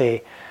 we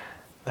see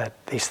that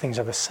these things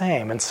are the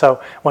same. And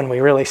so when we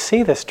really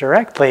see this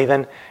directly,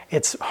 then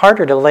it's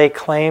harder to lay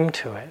claim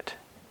to it.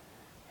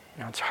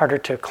 It's harder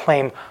to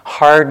claim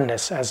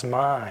hardness as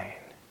mine.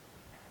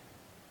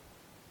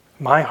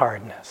 My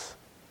hardness.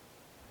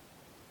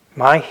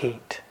 My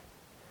heat.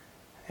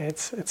 It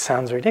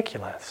sounds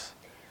ridiculous.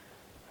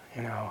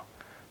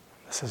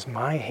 This is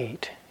my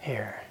heat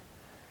here.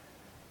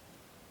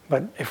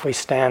 But if we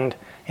stand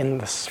in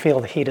this, feel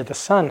the heat of the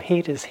sun,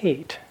 heat is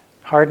heat.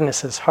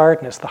 Hardness is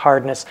hardness. The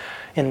hardness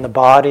in the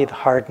body, the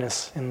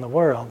hardness in the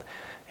world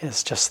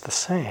is just the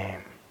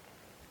same.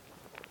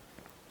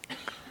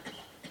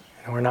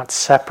 We're not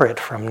separate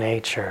from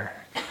nature.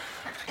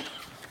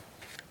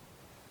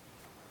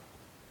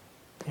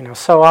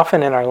 So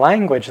often in our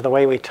language, the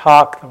way we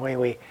talk, the way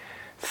we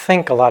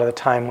think a lot of the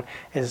time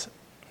is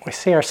we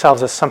see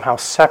ourselves as somehow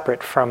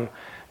separate from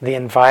the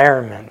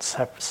environment,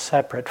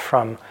 separate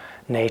from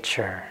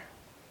nature,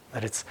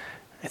 that it's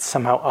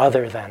somehow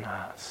other than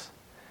us.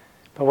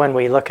 But when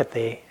we look at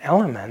the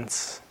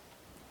elements,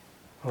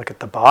 look at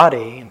the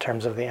body in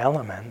terms of the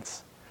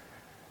elements,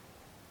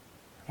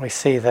 we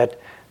see that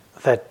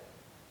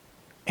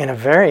in a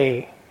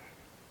very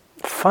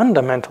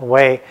fundamental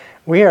way,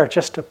 we are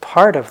just a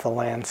part of the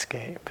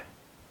landscape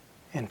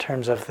in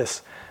terms of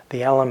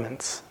the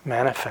elements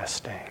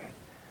manifesting.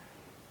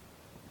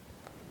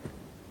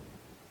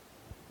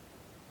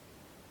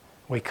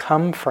 We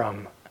come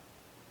from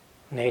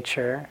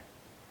nature,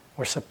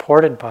 we're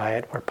supported by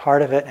it, we're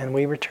part of it, and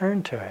we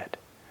return to it.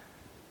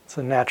 It's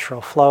a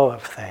natural flow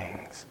of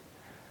things.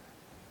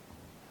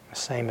 The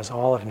same as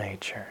all of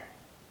nature.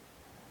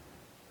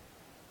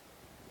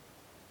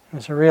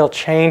 There's a real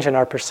change in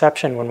our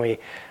perception when we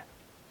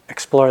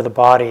explore the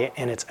body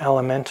in its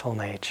elemental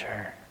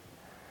nature.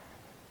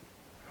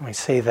 We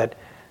see that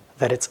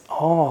it's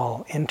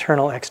all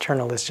internal,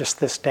 external, is just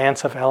this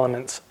dance of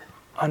elements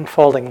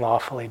unfolding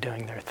lawfully,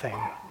 doing their thing.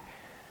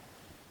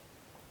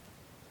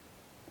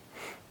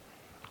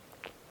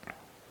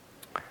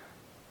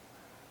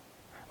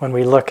 When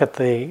we look at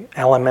the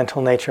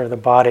elemental nature of the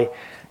body,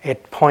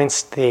 it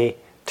points to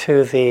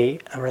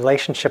the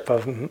relationship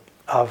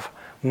of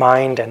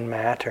mind and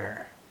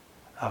matter,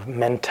 of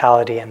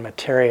mentality and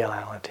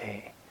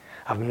materiality,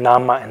 of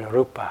nama and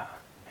rupa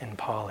in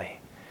Pali.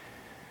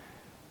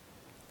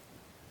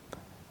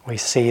 We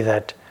see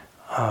that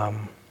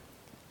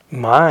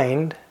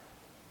mind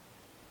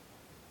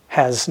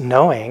has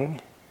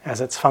knowing,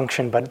 as its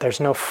function, but there's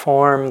no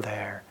form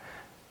there.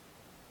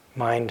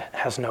 Mind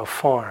has no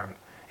form,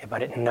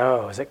 but it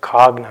knows, it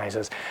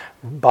cognizes.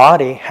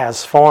 Body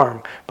has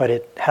form, but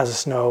it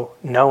has no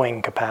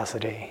knowing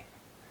capacity.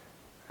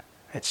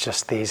 It's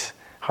just these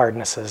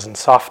hardnesses and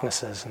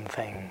softnesses and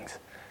things,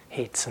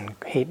 heat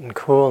and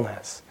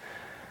coolness.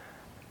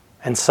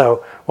 And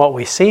so what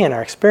we see in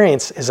our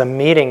experience is a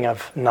meeting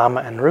of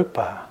nama and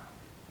rupa.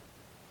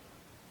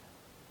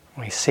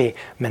 We see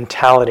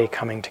mentality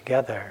coming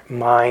together,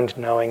 mind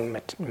knowing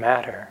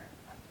matter,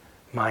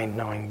 mind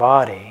knowing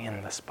body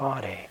in this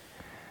body.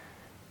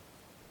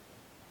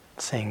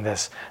 Seeing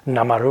this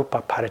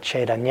namarupa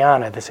pariccheda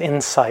jnana, this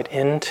insight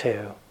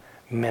into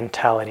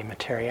mentality,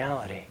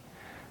 materiality.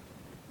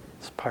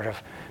 It's part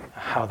of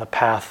how the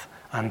path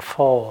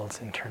unfolds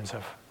in terms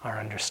of our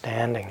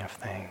understanding of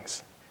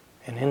things,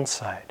 in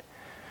insight.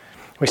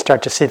 We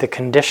start to see the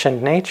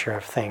conditioned nature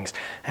of things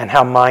and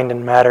how mind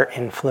and matter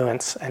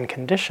influence and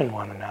condition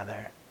one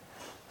another.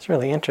 It's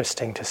really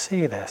interesting to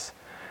see this.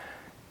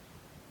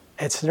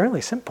 It's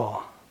really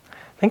simple.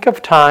 Think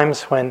of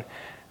times when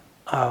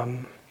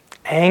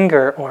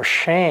anger or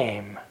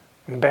shame,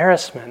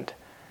 embarrassment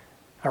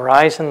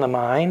arise in the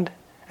mind,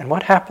 and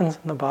what happens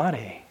in the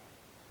body?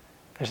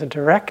 There's a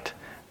direct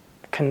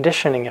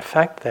conditioning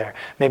effect there.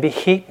 Maybe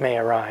heat may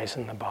arise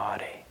in the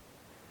body,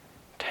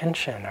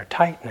 tension or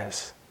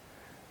tightness,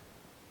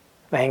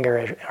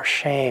 anger or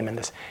shame, and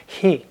this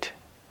heat.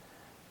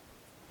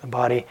 The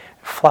body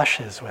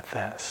flushes with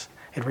this.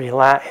 It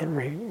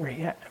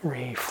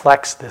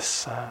reflects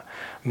this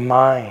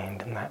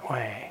mind in that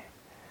way.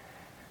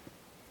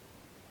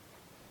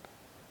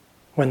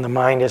 When the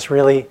mind is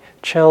really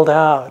chilled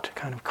out,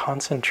 kind of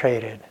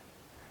concentrated,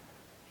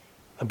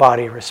 the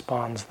body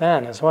responds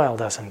then as well,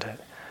 doesn't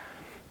it?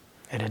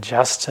 It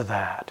adjusts to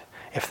that.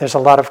 If there's a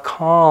lot of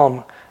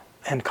calm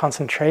and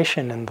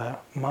concentration in the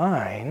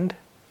mind,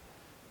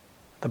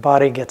 the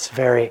body gets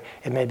it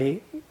may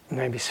be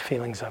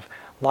feelings of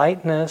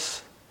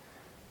lightness.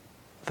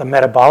 The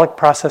metabolic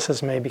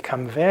processes may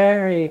become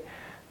very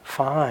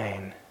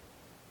fine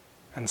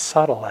and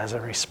subtle as a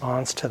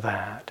response to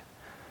that.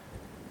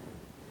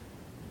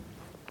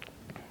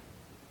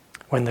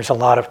 When there's a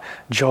lot of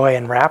joy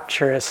and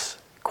rapturous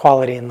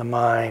quality in the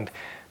mind,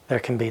 there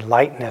can be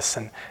lightness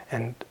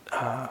and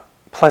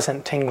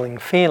pleasant tingling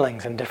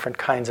feelings and different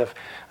kinds of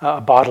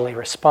bodily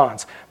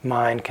response,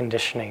 mind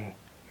conditioning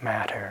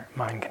matter,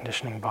 mind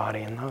conditioning body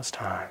in those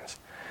times.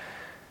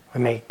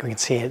 We can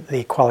see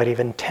the quality of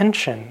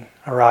intention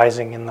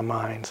arising in the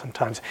mind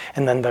sometimes,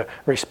 and then the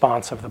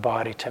response of the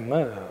body to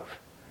move.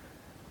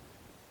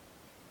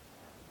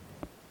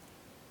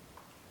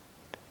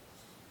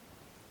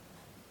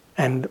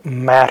 And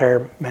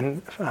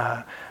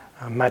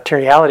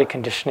materiality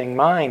conditioning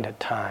mind at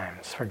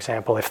times. For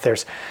example, if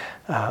there's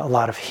a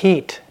lot of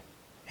heat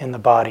in the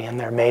body and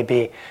there may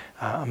be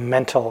a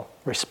mental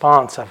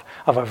response of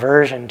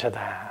aversion to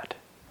that,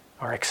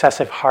 or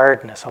excessive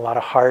hardness, a lot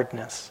of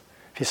hardness.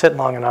 If you sit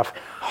long enough,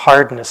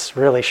 hardness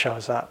really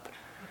shows up,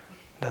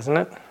 doesn't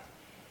it?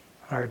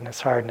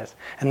 Hardness.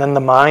 And then the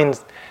mind,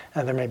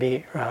 there may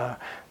be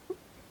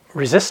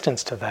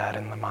resistance to that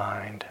in the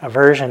mind,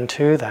 aversion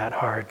to that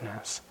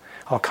hardness,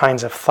 all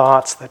kinds of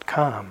thoughts that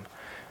come.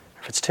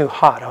 If it's too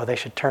hot, they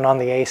should turn on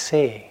the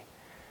AC.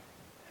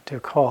 Too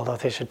cold,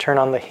 they should turn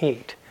on the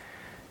heat.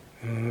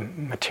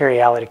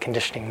 Materiality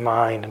conditioning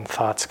mind and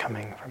thoughts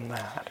coming from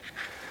that.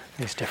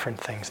 These different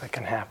things that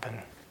can happen.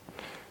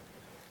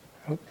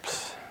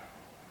 Oops,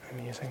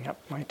 I'm using up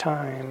my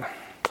time.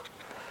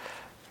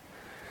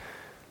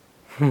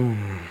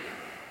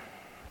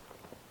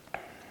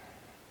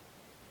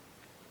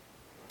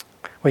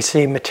 We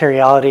see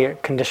materiality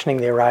conditioning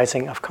the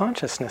arising of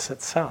consciousness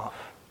itself.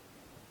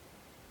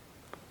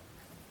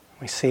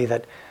 We see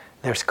that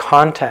there's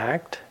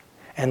contact,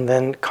 and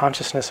then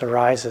consciousness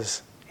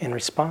arises in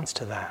response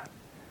to that.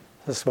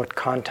 This is what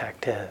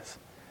contact is.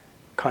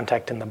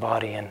 Contact in the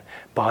body and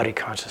body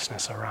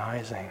consciousness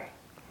arising.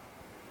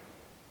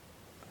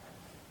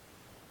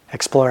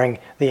 Exploring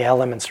the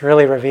elements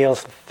really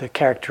reveals the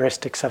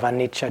characteristics of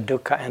anicca,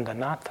 dukkha, and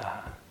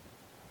anatta.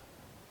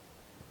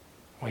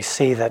 We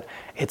see that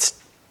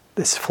it's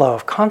this flow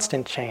of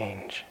constant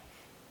change.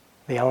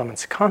 The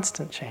elements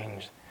constant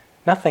change.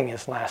 Nothing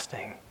is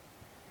lasting.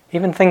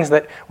 Even things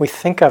that we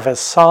think of as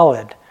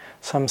solid,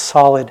 some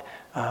solid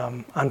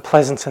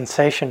unpleasant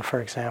sensation,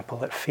 for example,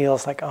 that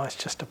feels like, it's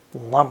just a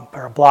lump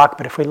or a block,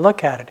 but if we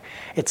look at it,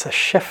 it's a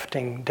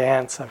shifting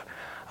dance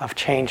of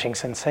changing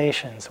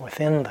sensations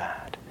within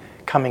that,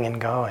 coming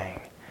and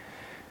going.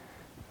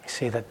 We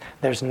see that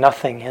there's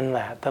nothing in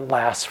that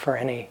lasts for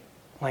any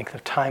length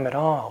of time at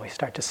all. We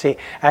start to see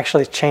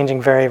actually it's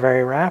changing very,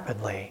 very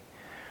rapidly.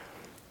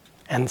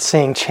 And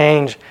seeing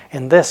change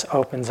in this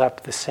opens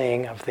up the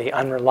seeing of the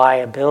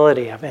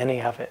unreliability of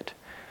any of it.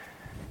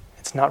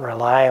 It's not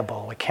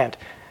reliable. We can't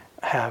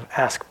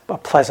ask a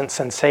pleasant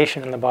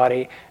sensation in the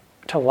body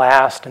to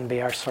last and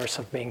be our source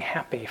of being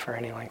happy for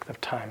any length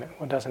of time.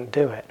 It doesn't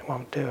do it. It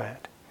won't do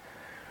it.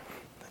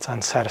 It's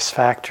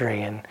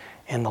unsatisfactory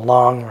in the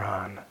long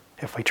run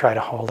if we try to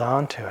hold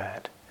on to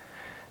it.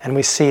 And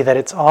we see that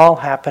it's all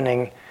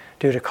happening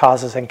due to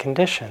causes and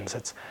conditions.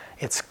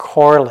 It's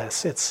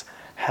coreless. It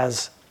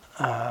has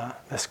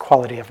this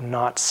quality of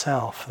not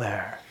self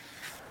there.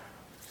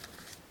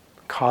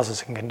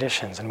 Causes and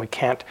conditions, and we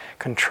can't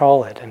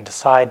control it and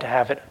decide to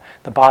have it,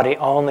 the body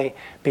only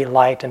be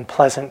light and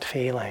pleasant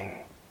feeling.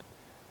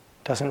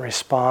 It doesn't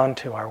respond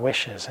to our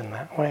wishes in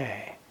that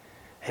way.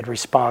 It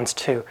responds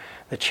to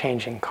the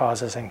changing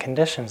causes and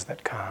conditions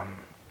that come.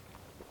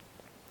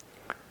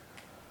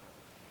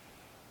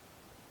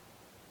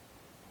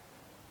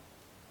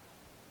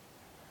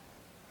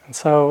 And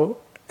so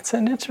it's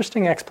an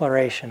interesting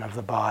exploration of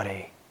the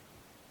body,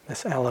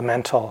 this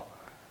elemental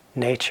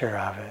nature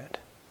of it.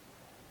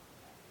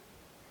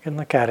 You can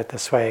look at it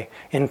this way,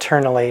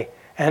 internally,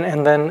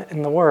 and then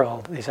in the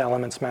world, these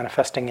elements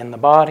manifesting in the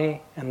body,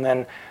 and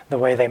then the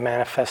way they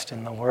manifest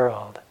in the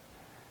world.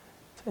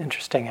 It's an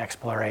interesting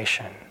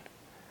exploration.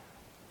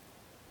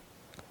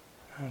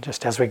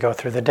 Just as we go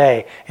through the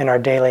day, in our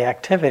daily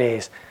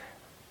activities,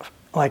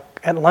 like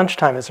at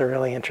lunchtime is a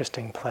really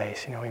interesting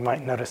place. We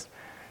might notice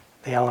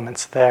the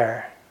elements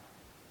there.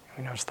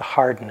 We notice the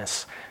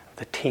hardness of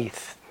the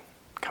teeth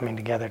coming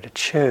together to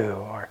chew,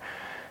 or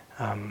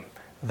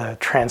the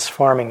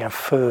transforming of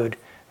food,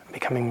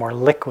 becoming more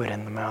liquid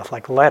in the mouth,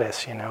 like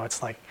lettuce,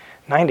 it's like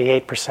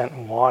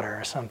 98% water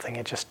or something.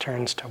 It just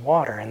turns to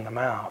water in the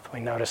mouth. We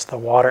notice the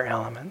water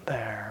element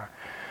there.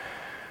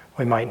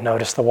 We might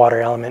notice the water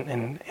element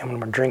when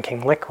we're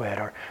drinking liquid,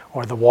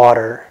 or the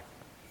water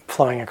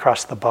flowing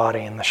across the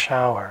body in the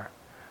shower,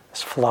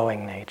 this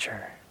flowing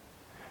nature.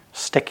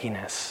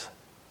 Stickiness,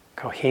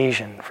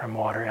 cohesion from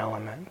water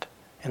element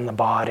in the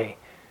body,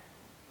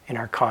 in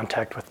our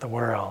contact with the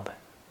world,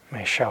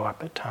 may show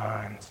up at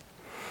times.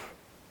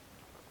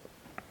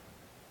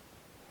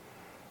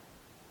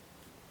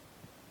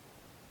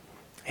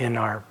 In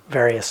our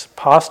various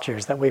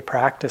postures that we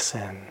practice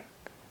in,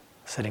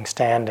 sitting,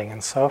 standing,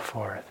 and so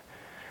forth,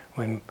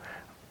 we'll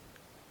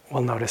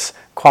notice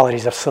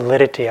qualities of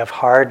solidity, of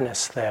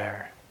hardness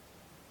there,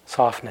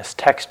 softness,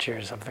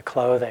 textures of the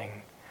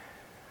clothing,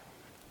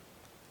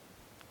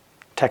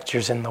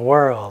 textures in the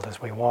world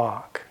as we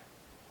walk,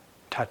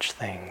 touch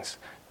things,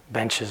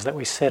 benches that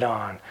we sit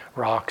on,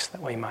 rocks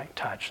that we might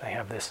touch. They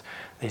have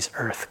these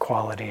earth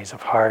qualities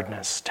of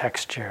hardness,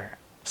 texture,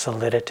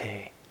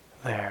 solidity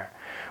there.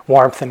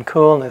 Warmth and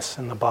coolness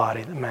in the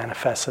body that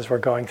manifests as we're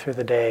going through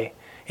the day,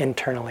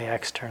 internally,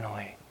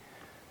 externally.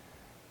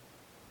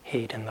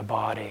 Heat in the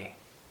body,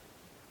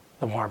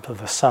 the warmth of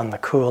the sun, the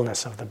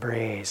coolness of the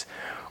breeze,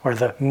 or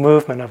the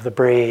movement of the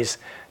breeze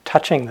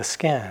touching the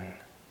skin.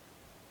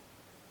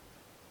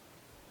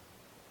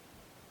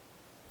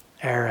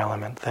 Air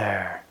element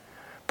there.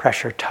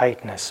 Pressure,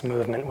 tightness,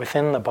 movement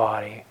within the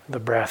body, the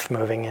breath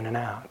moving in and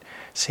out.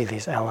 See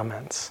these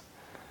elements.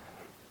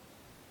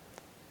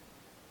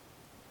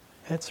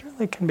 It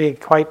really can be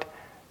quite,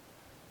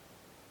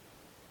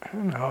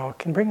 it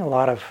can bring a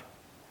lot of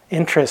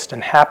interest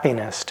and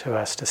happiness to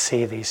us to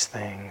see these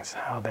things,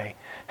 how they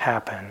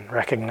happen,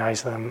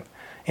 recognize them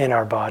in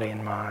our body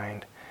and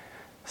mind,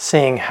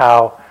 seeing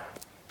how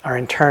our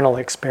internal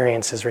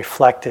experience is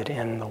reflected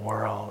in the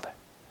world,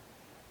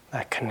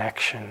 that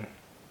connection.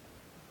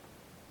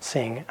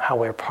 Seeing how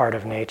we're part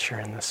of nature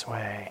in this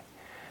way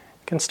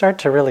can start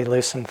to really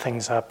loosen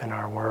things up in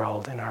our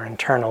world, in our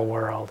internal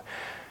world.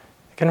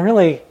 It can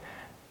really,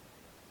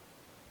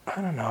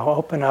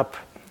 open up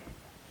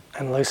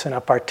and loosen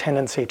up our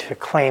tendency to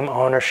claim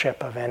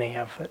ownership of any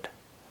of it.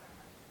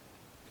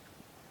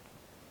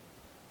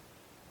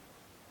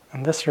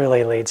 And this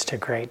really leads to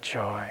great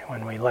joy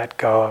when we let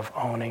go of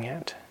owning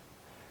it.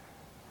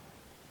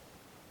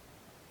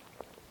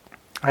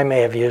 I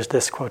may have used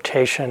this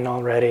quotation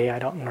already, I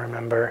don't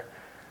remember.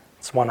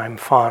 It's one I'm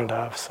fond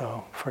of,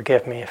 so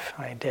forgive me if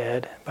I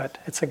did, but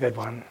it's a good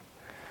one.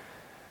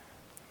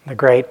 The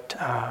great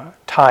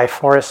Thai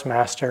forest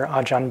master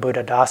Ajahn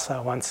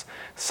Buddhadasa once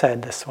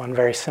said this one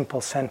very simple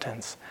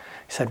sentence.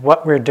 He said,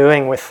 "What we're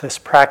doing with this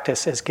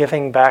practice is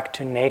giving back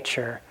to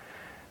nature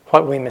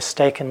what we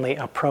mistakenly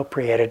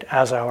appropriated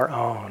as our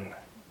own."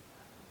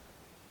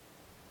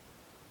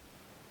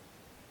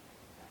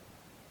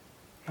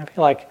 I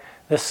feel like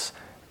this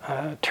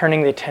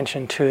turning the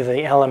attention to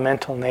the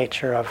elemental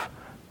nature of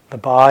the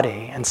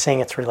body and seeing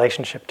its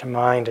relationship to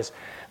mind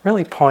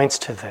really points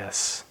to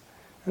this.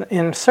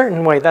 In a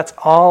certain way, that's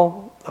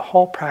all, the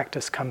whole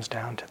practice comes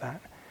down to that.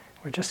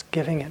 We're just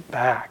giving it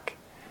back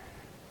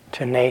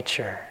to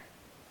nature,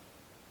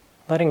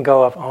 letting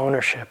go of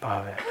ownership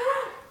of it,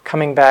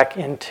 coming back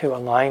into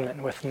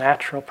alignment with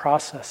natural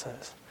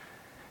processes.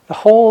 The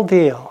whole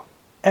deal,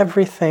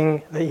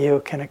 everything that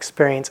you can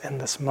experience in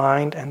this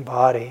mind and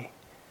body,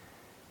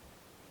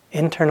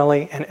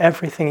 internally, and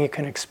everything you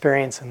can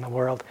experience in the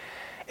world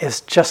is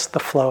just the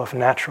flow of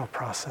natural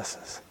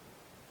processes,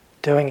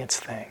 doing its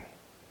thing.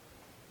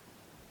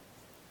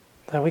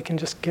 That we can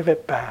just give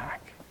it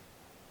back.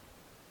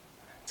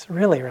 It's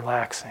really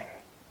relaxing.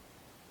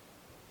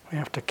 We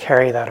have to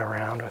carry that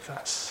around with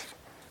us.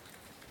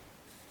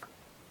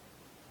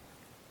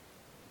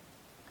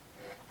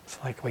 It's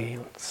like we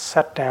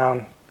set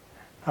down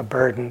a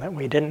burden that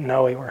we didn't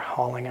know we were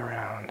hauling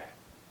around.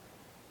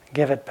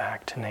 Give it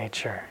back to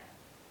nature.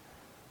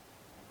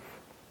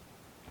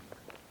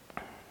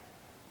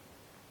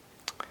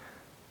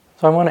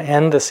 So I want to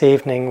end this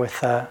evening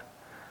with a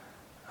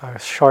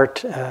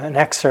short an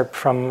excerpt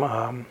from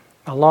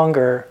a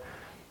longer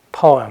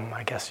poem.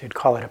 I guess you'd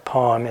call it a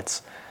poem.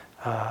 It's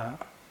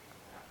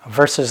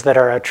verses that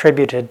are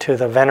attributed to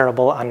the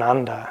Venerable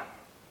Ananda,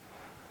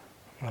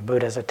 the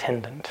Buddha's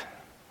attendant.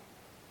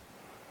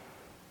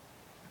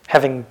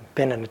 Having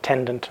been an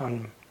attendant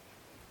on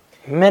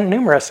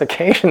numerous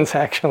occasions,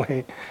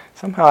 actually,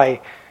 somehow I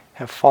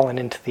have fallen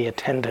into the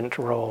attendant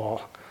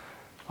role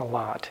a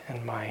lot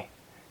in my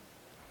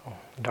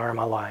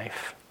Dharma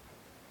life.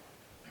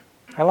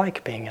 I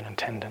like being an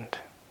attendant.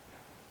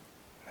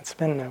 It's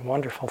been a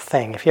wonderful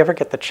thing. If you ever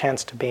get the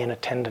chance to be an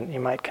attendant, you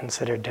might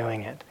consider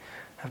doing it.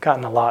 I've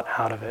gotten a lot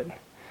out of it.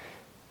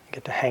 I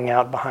get to hang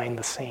out behind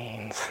the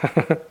scenes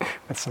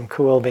with some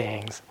cool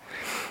beings.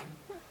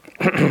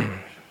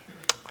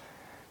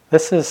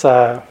 This is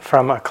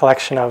from a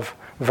collection of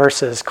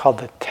verses called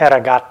the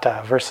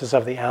Theragatha, Verses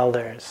of the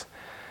Elders.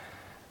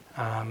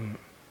 And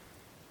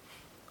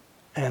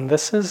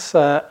this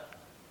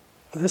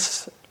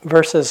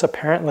verses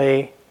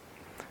apparently,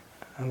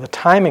 the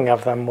timing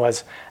of them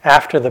was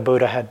after the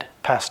Buddha had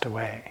passed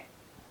away.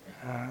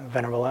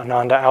 Venerable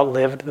Ananda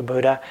outlived the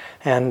Buddha,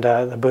 and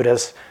the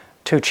Buddha's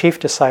two chief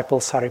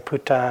disciples,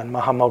 Sariputta and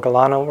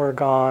Mahamoggallana, were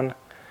gone,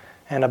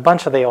 and a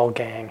bunch of the old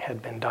gang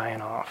had been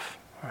dying off.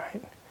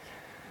 Right?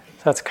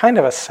 So it's kind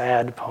of a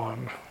sad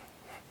poem.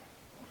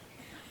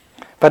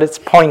 But it's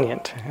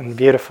poignant and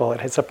beautiful.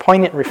 It's a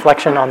poignant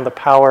reflection on the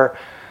power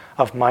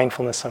of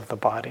mindfulness of the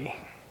body.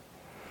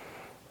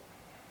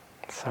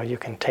 So you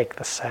can take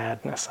the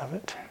sadness of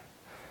it.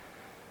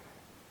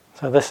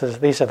 So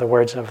these are the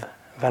words of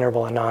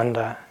Venerable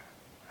Ananda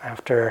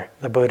after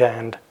the Buddha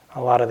and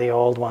a lot of the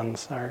old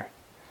ones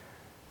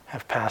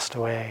have passed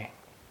away.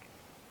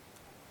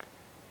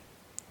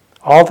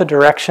 All the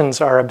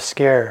directions are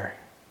obscure.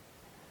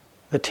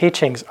 The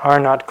teachings are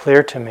not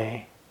clear to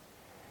me.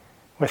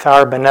 With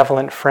our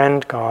benevolent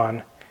friend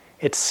gone,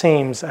 it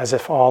seems as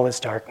if all is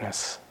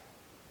darkness.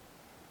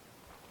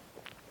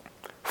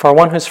 For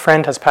one whose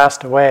friend has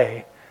passed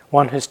away,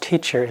 one whose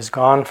teacher is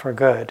gone for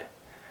good,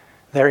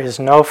 there is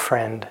no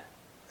friend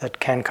that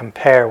can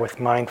compare with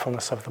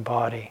mindfulness of the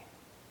body.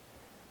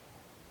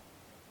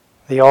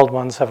 The old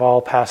ones have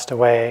all passed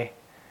away.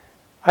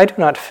 I do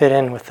not fit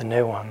in with the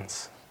new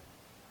ones.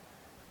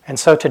 And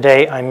so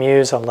today I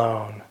muse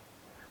alone,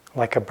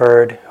 like a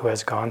bird who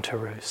has gone to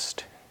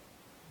roost.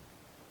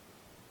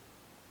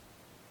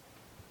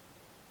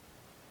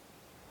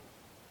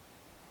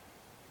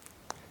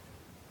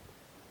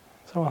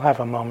 So we'll have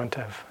a moment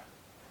of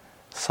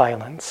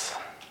silence,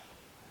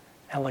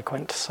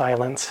 eloquent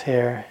silence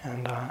here,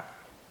 and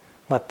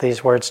let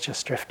these words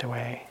just drift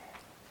away.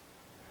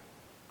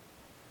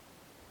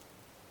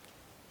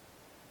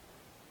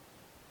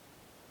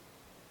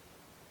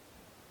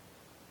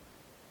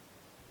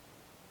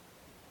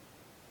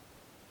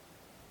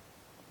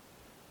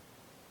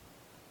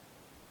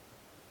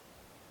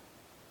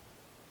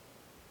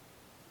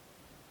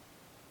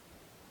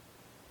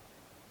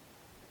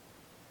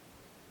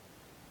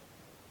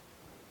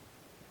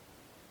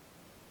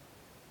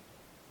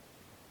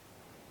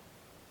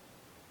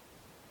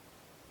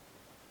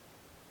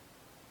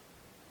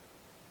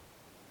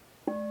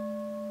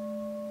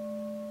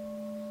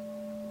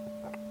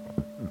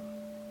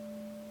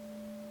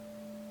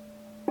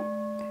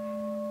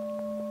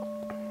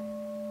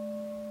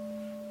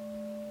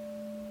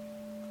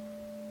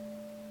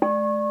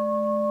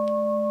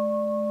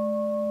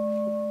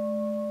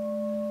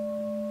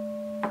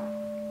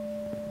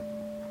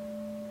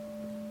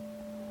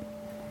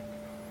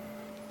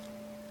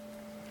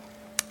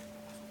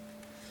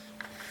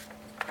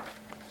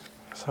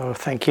 So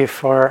thank you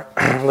for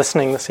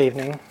listening this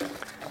evening.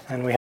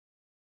 And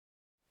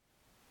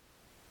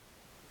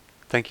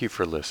Thank you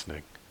for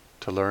listening.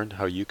 To learn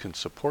how you can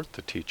support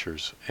the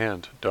teachers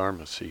and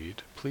Dharma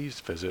Seed,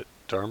 please visit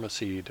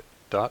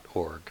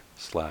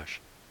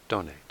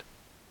dharmaseed.org/donate.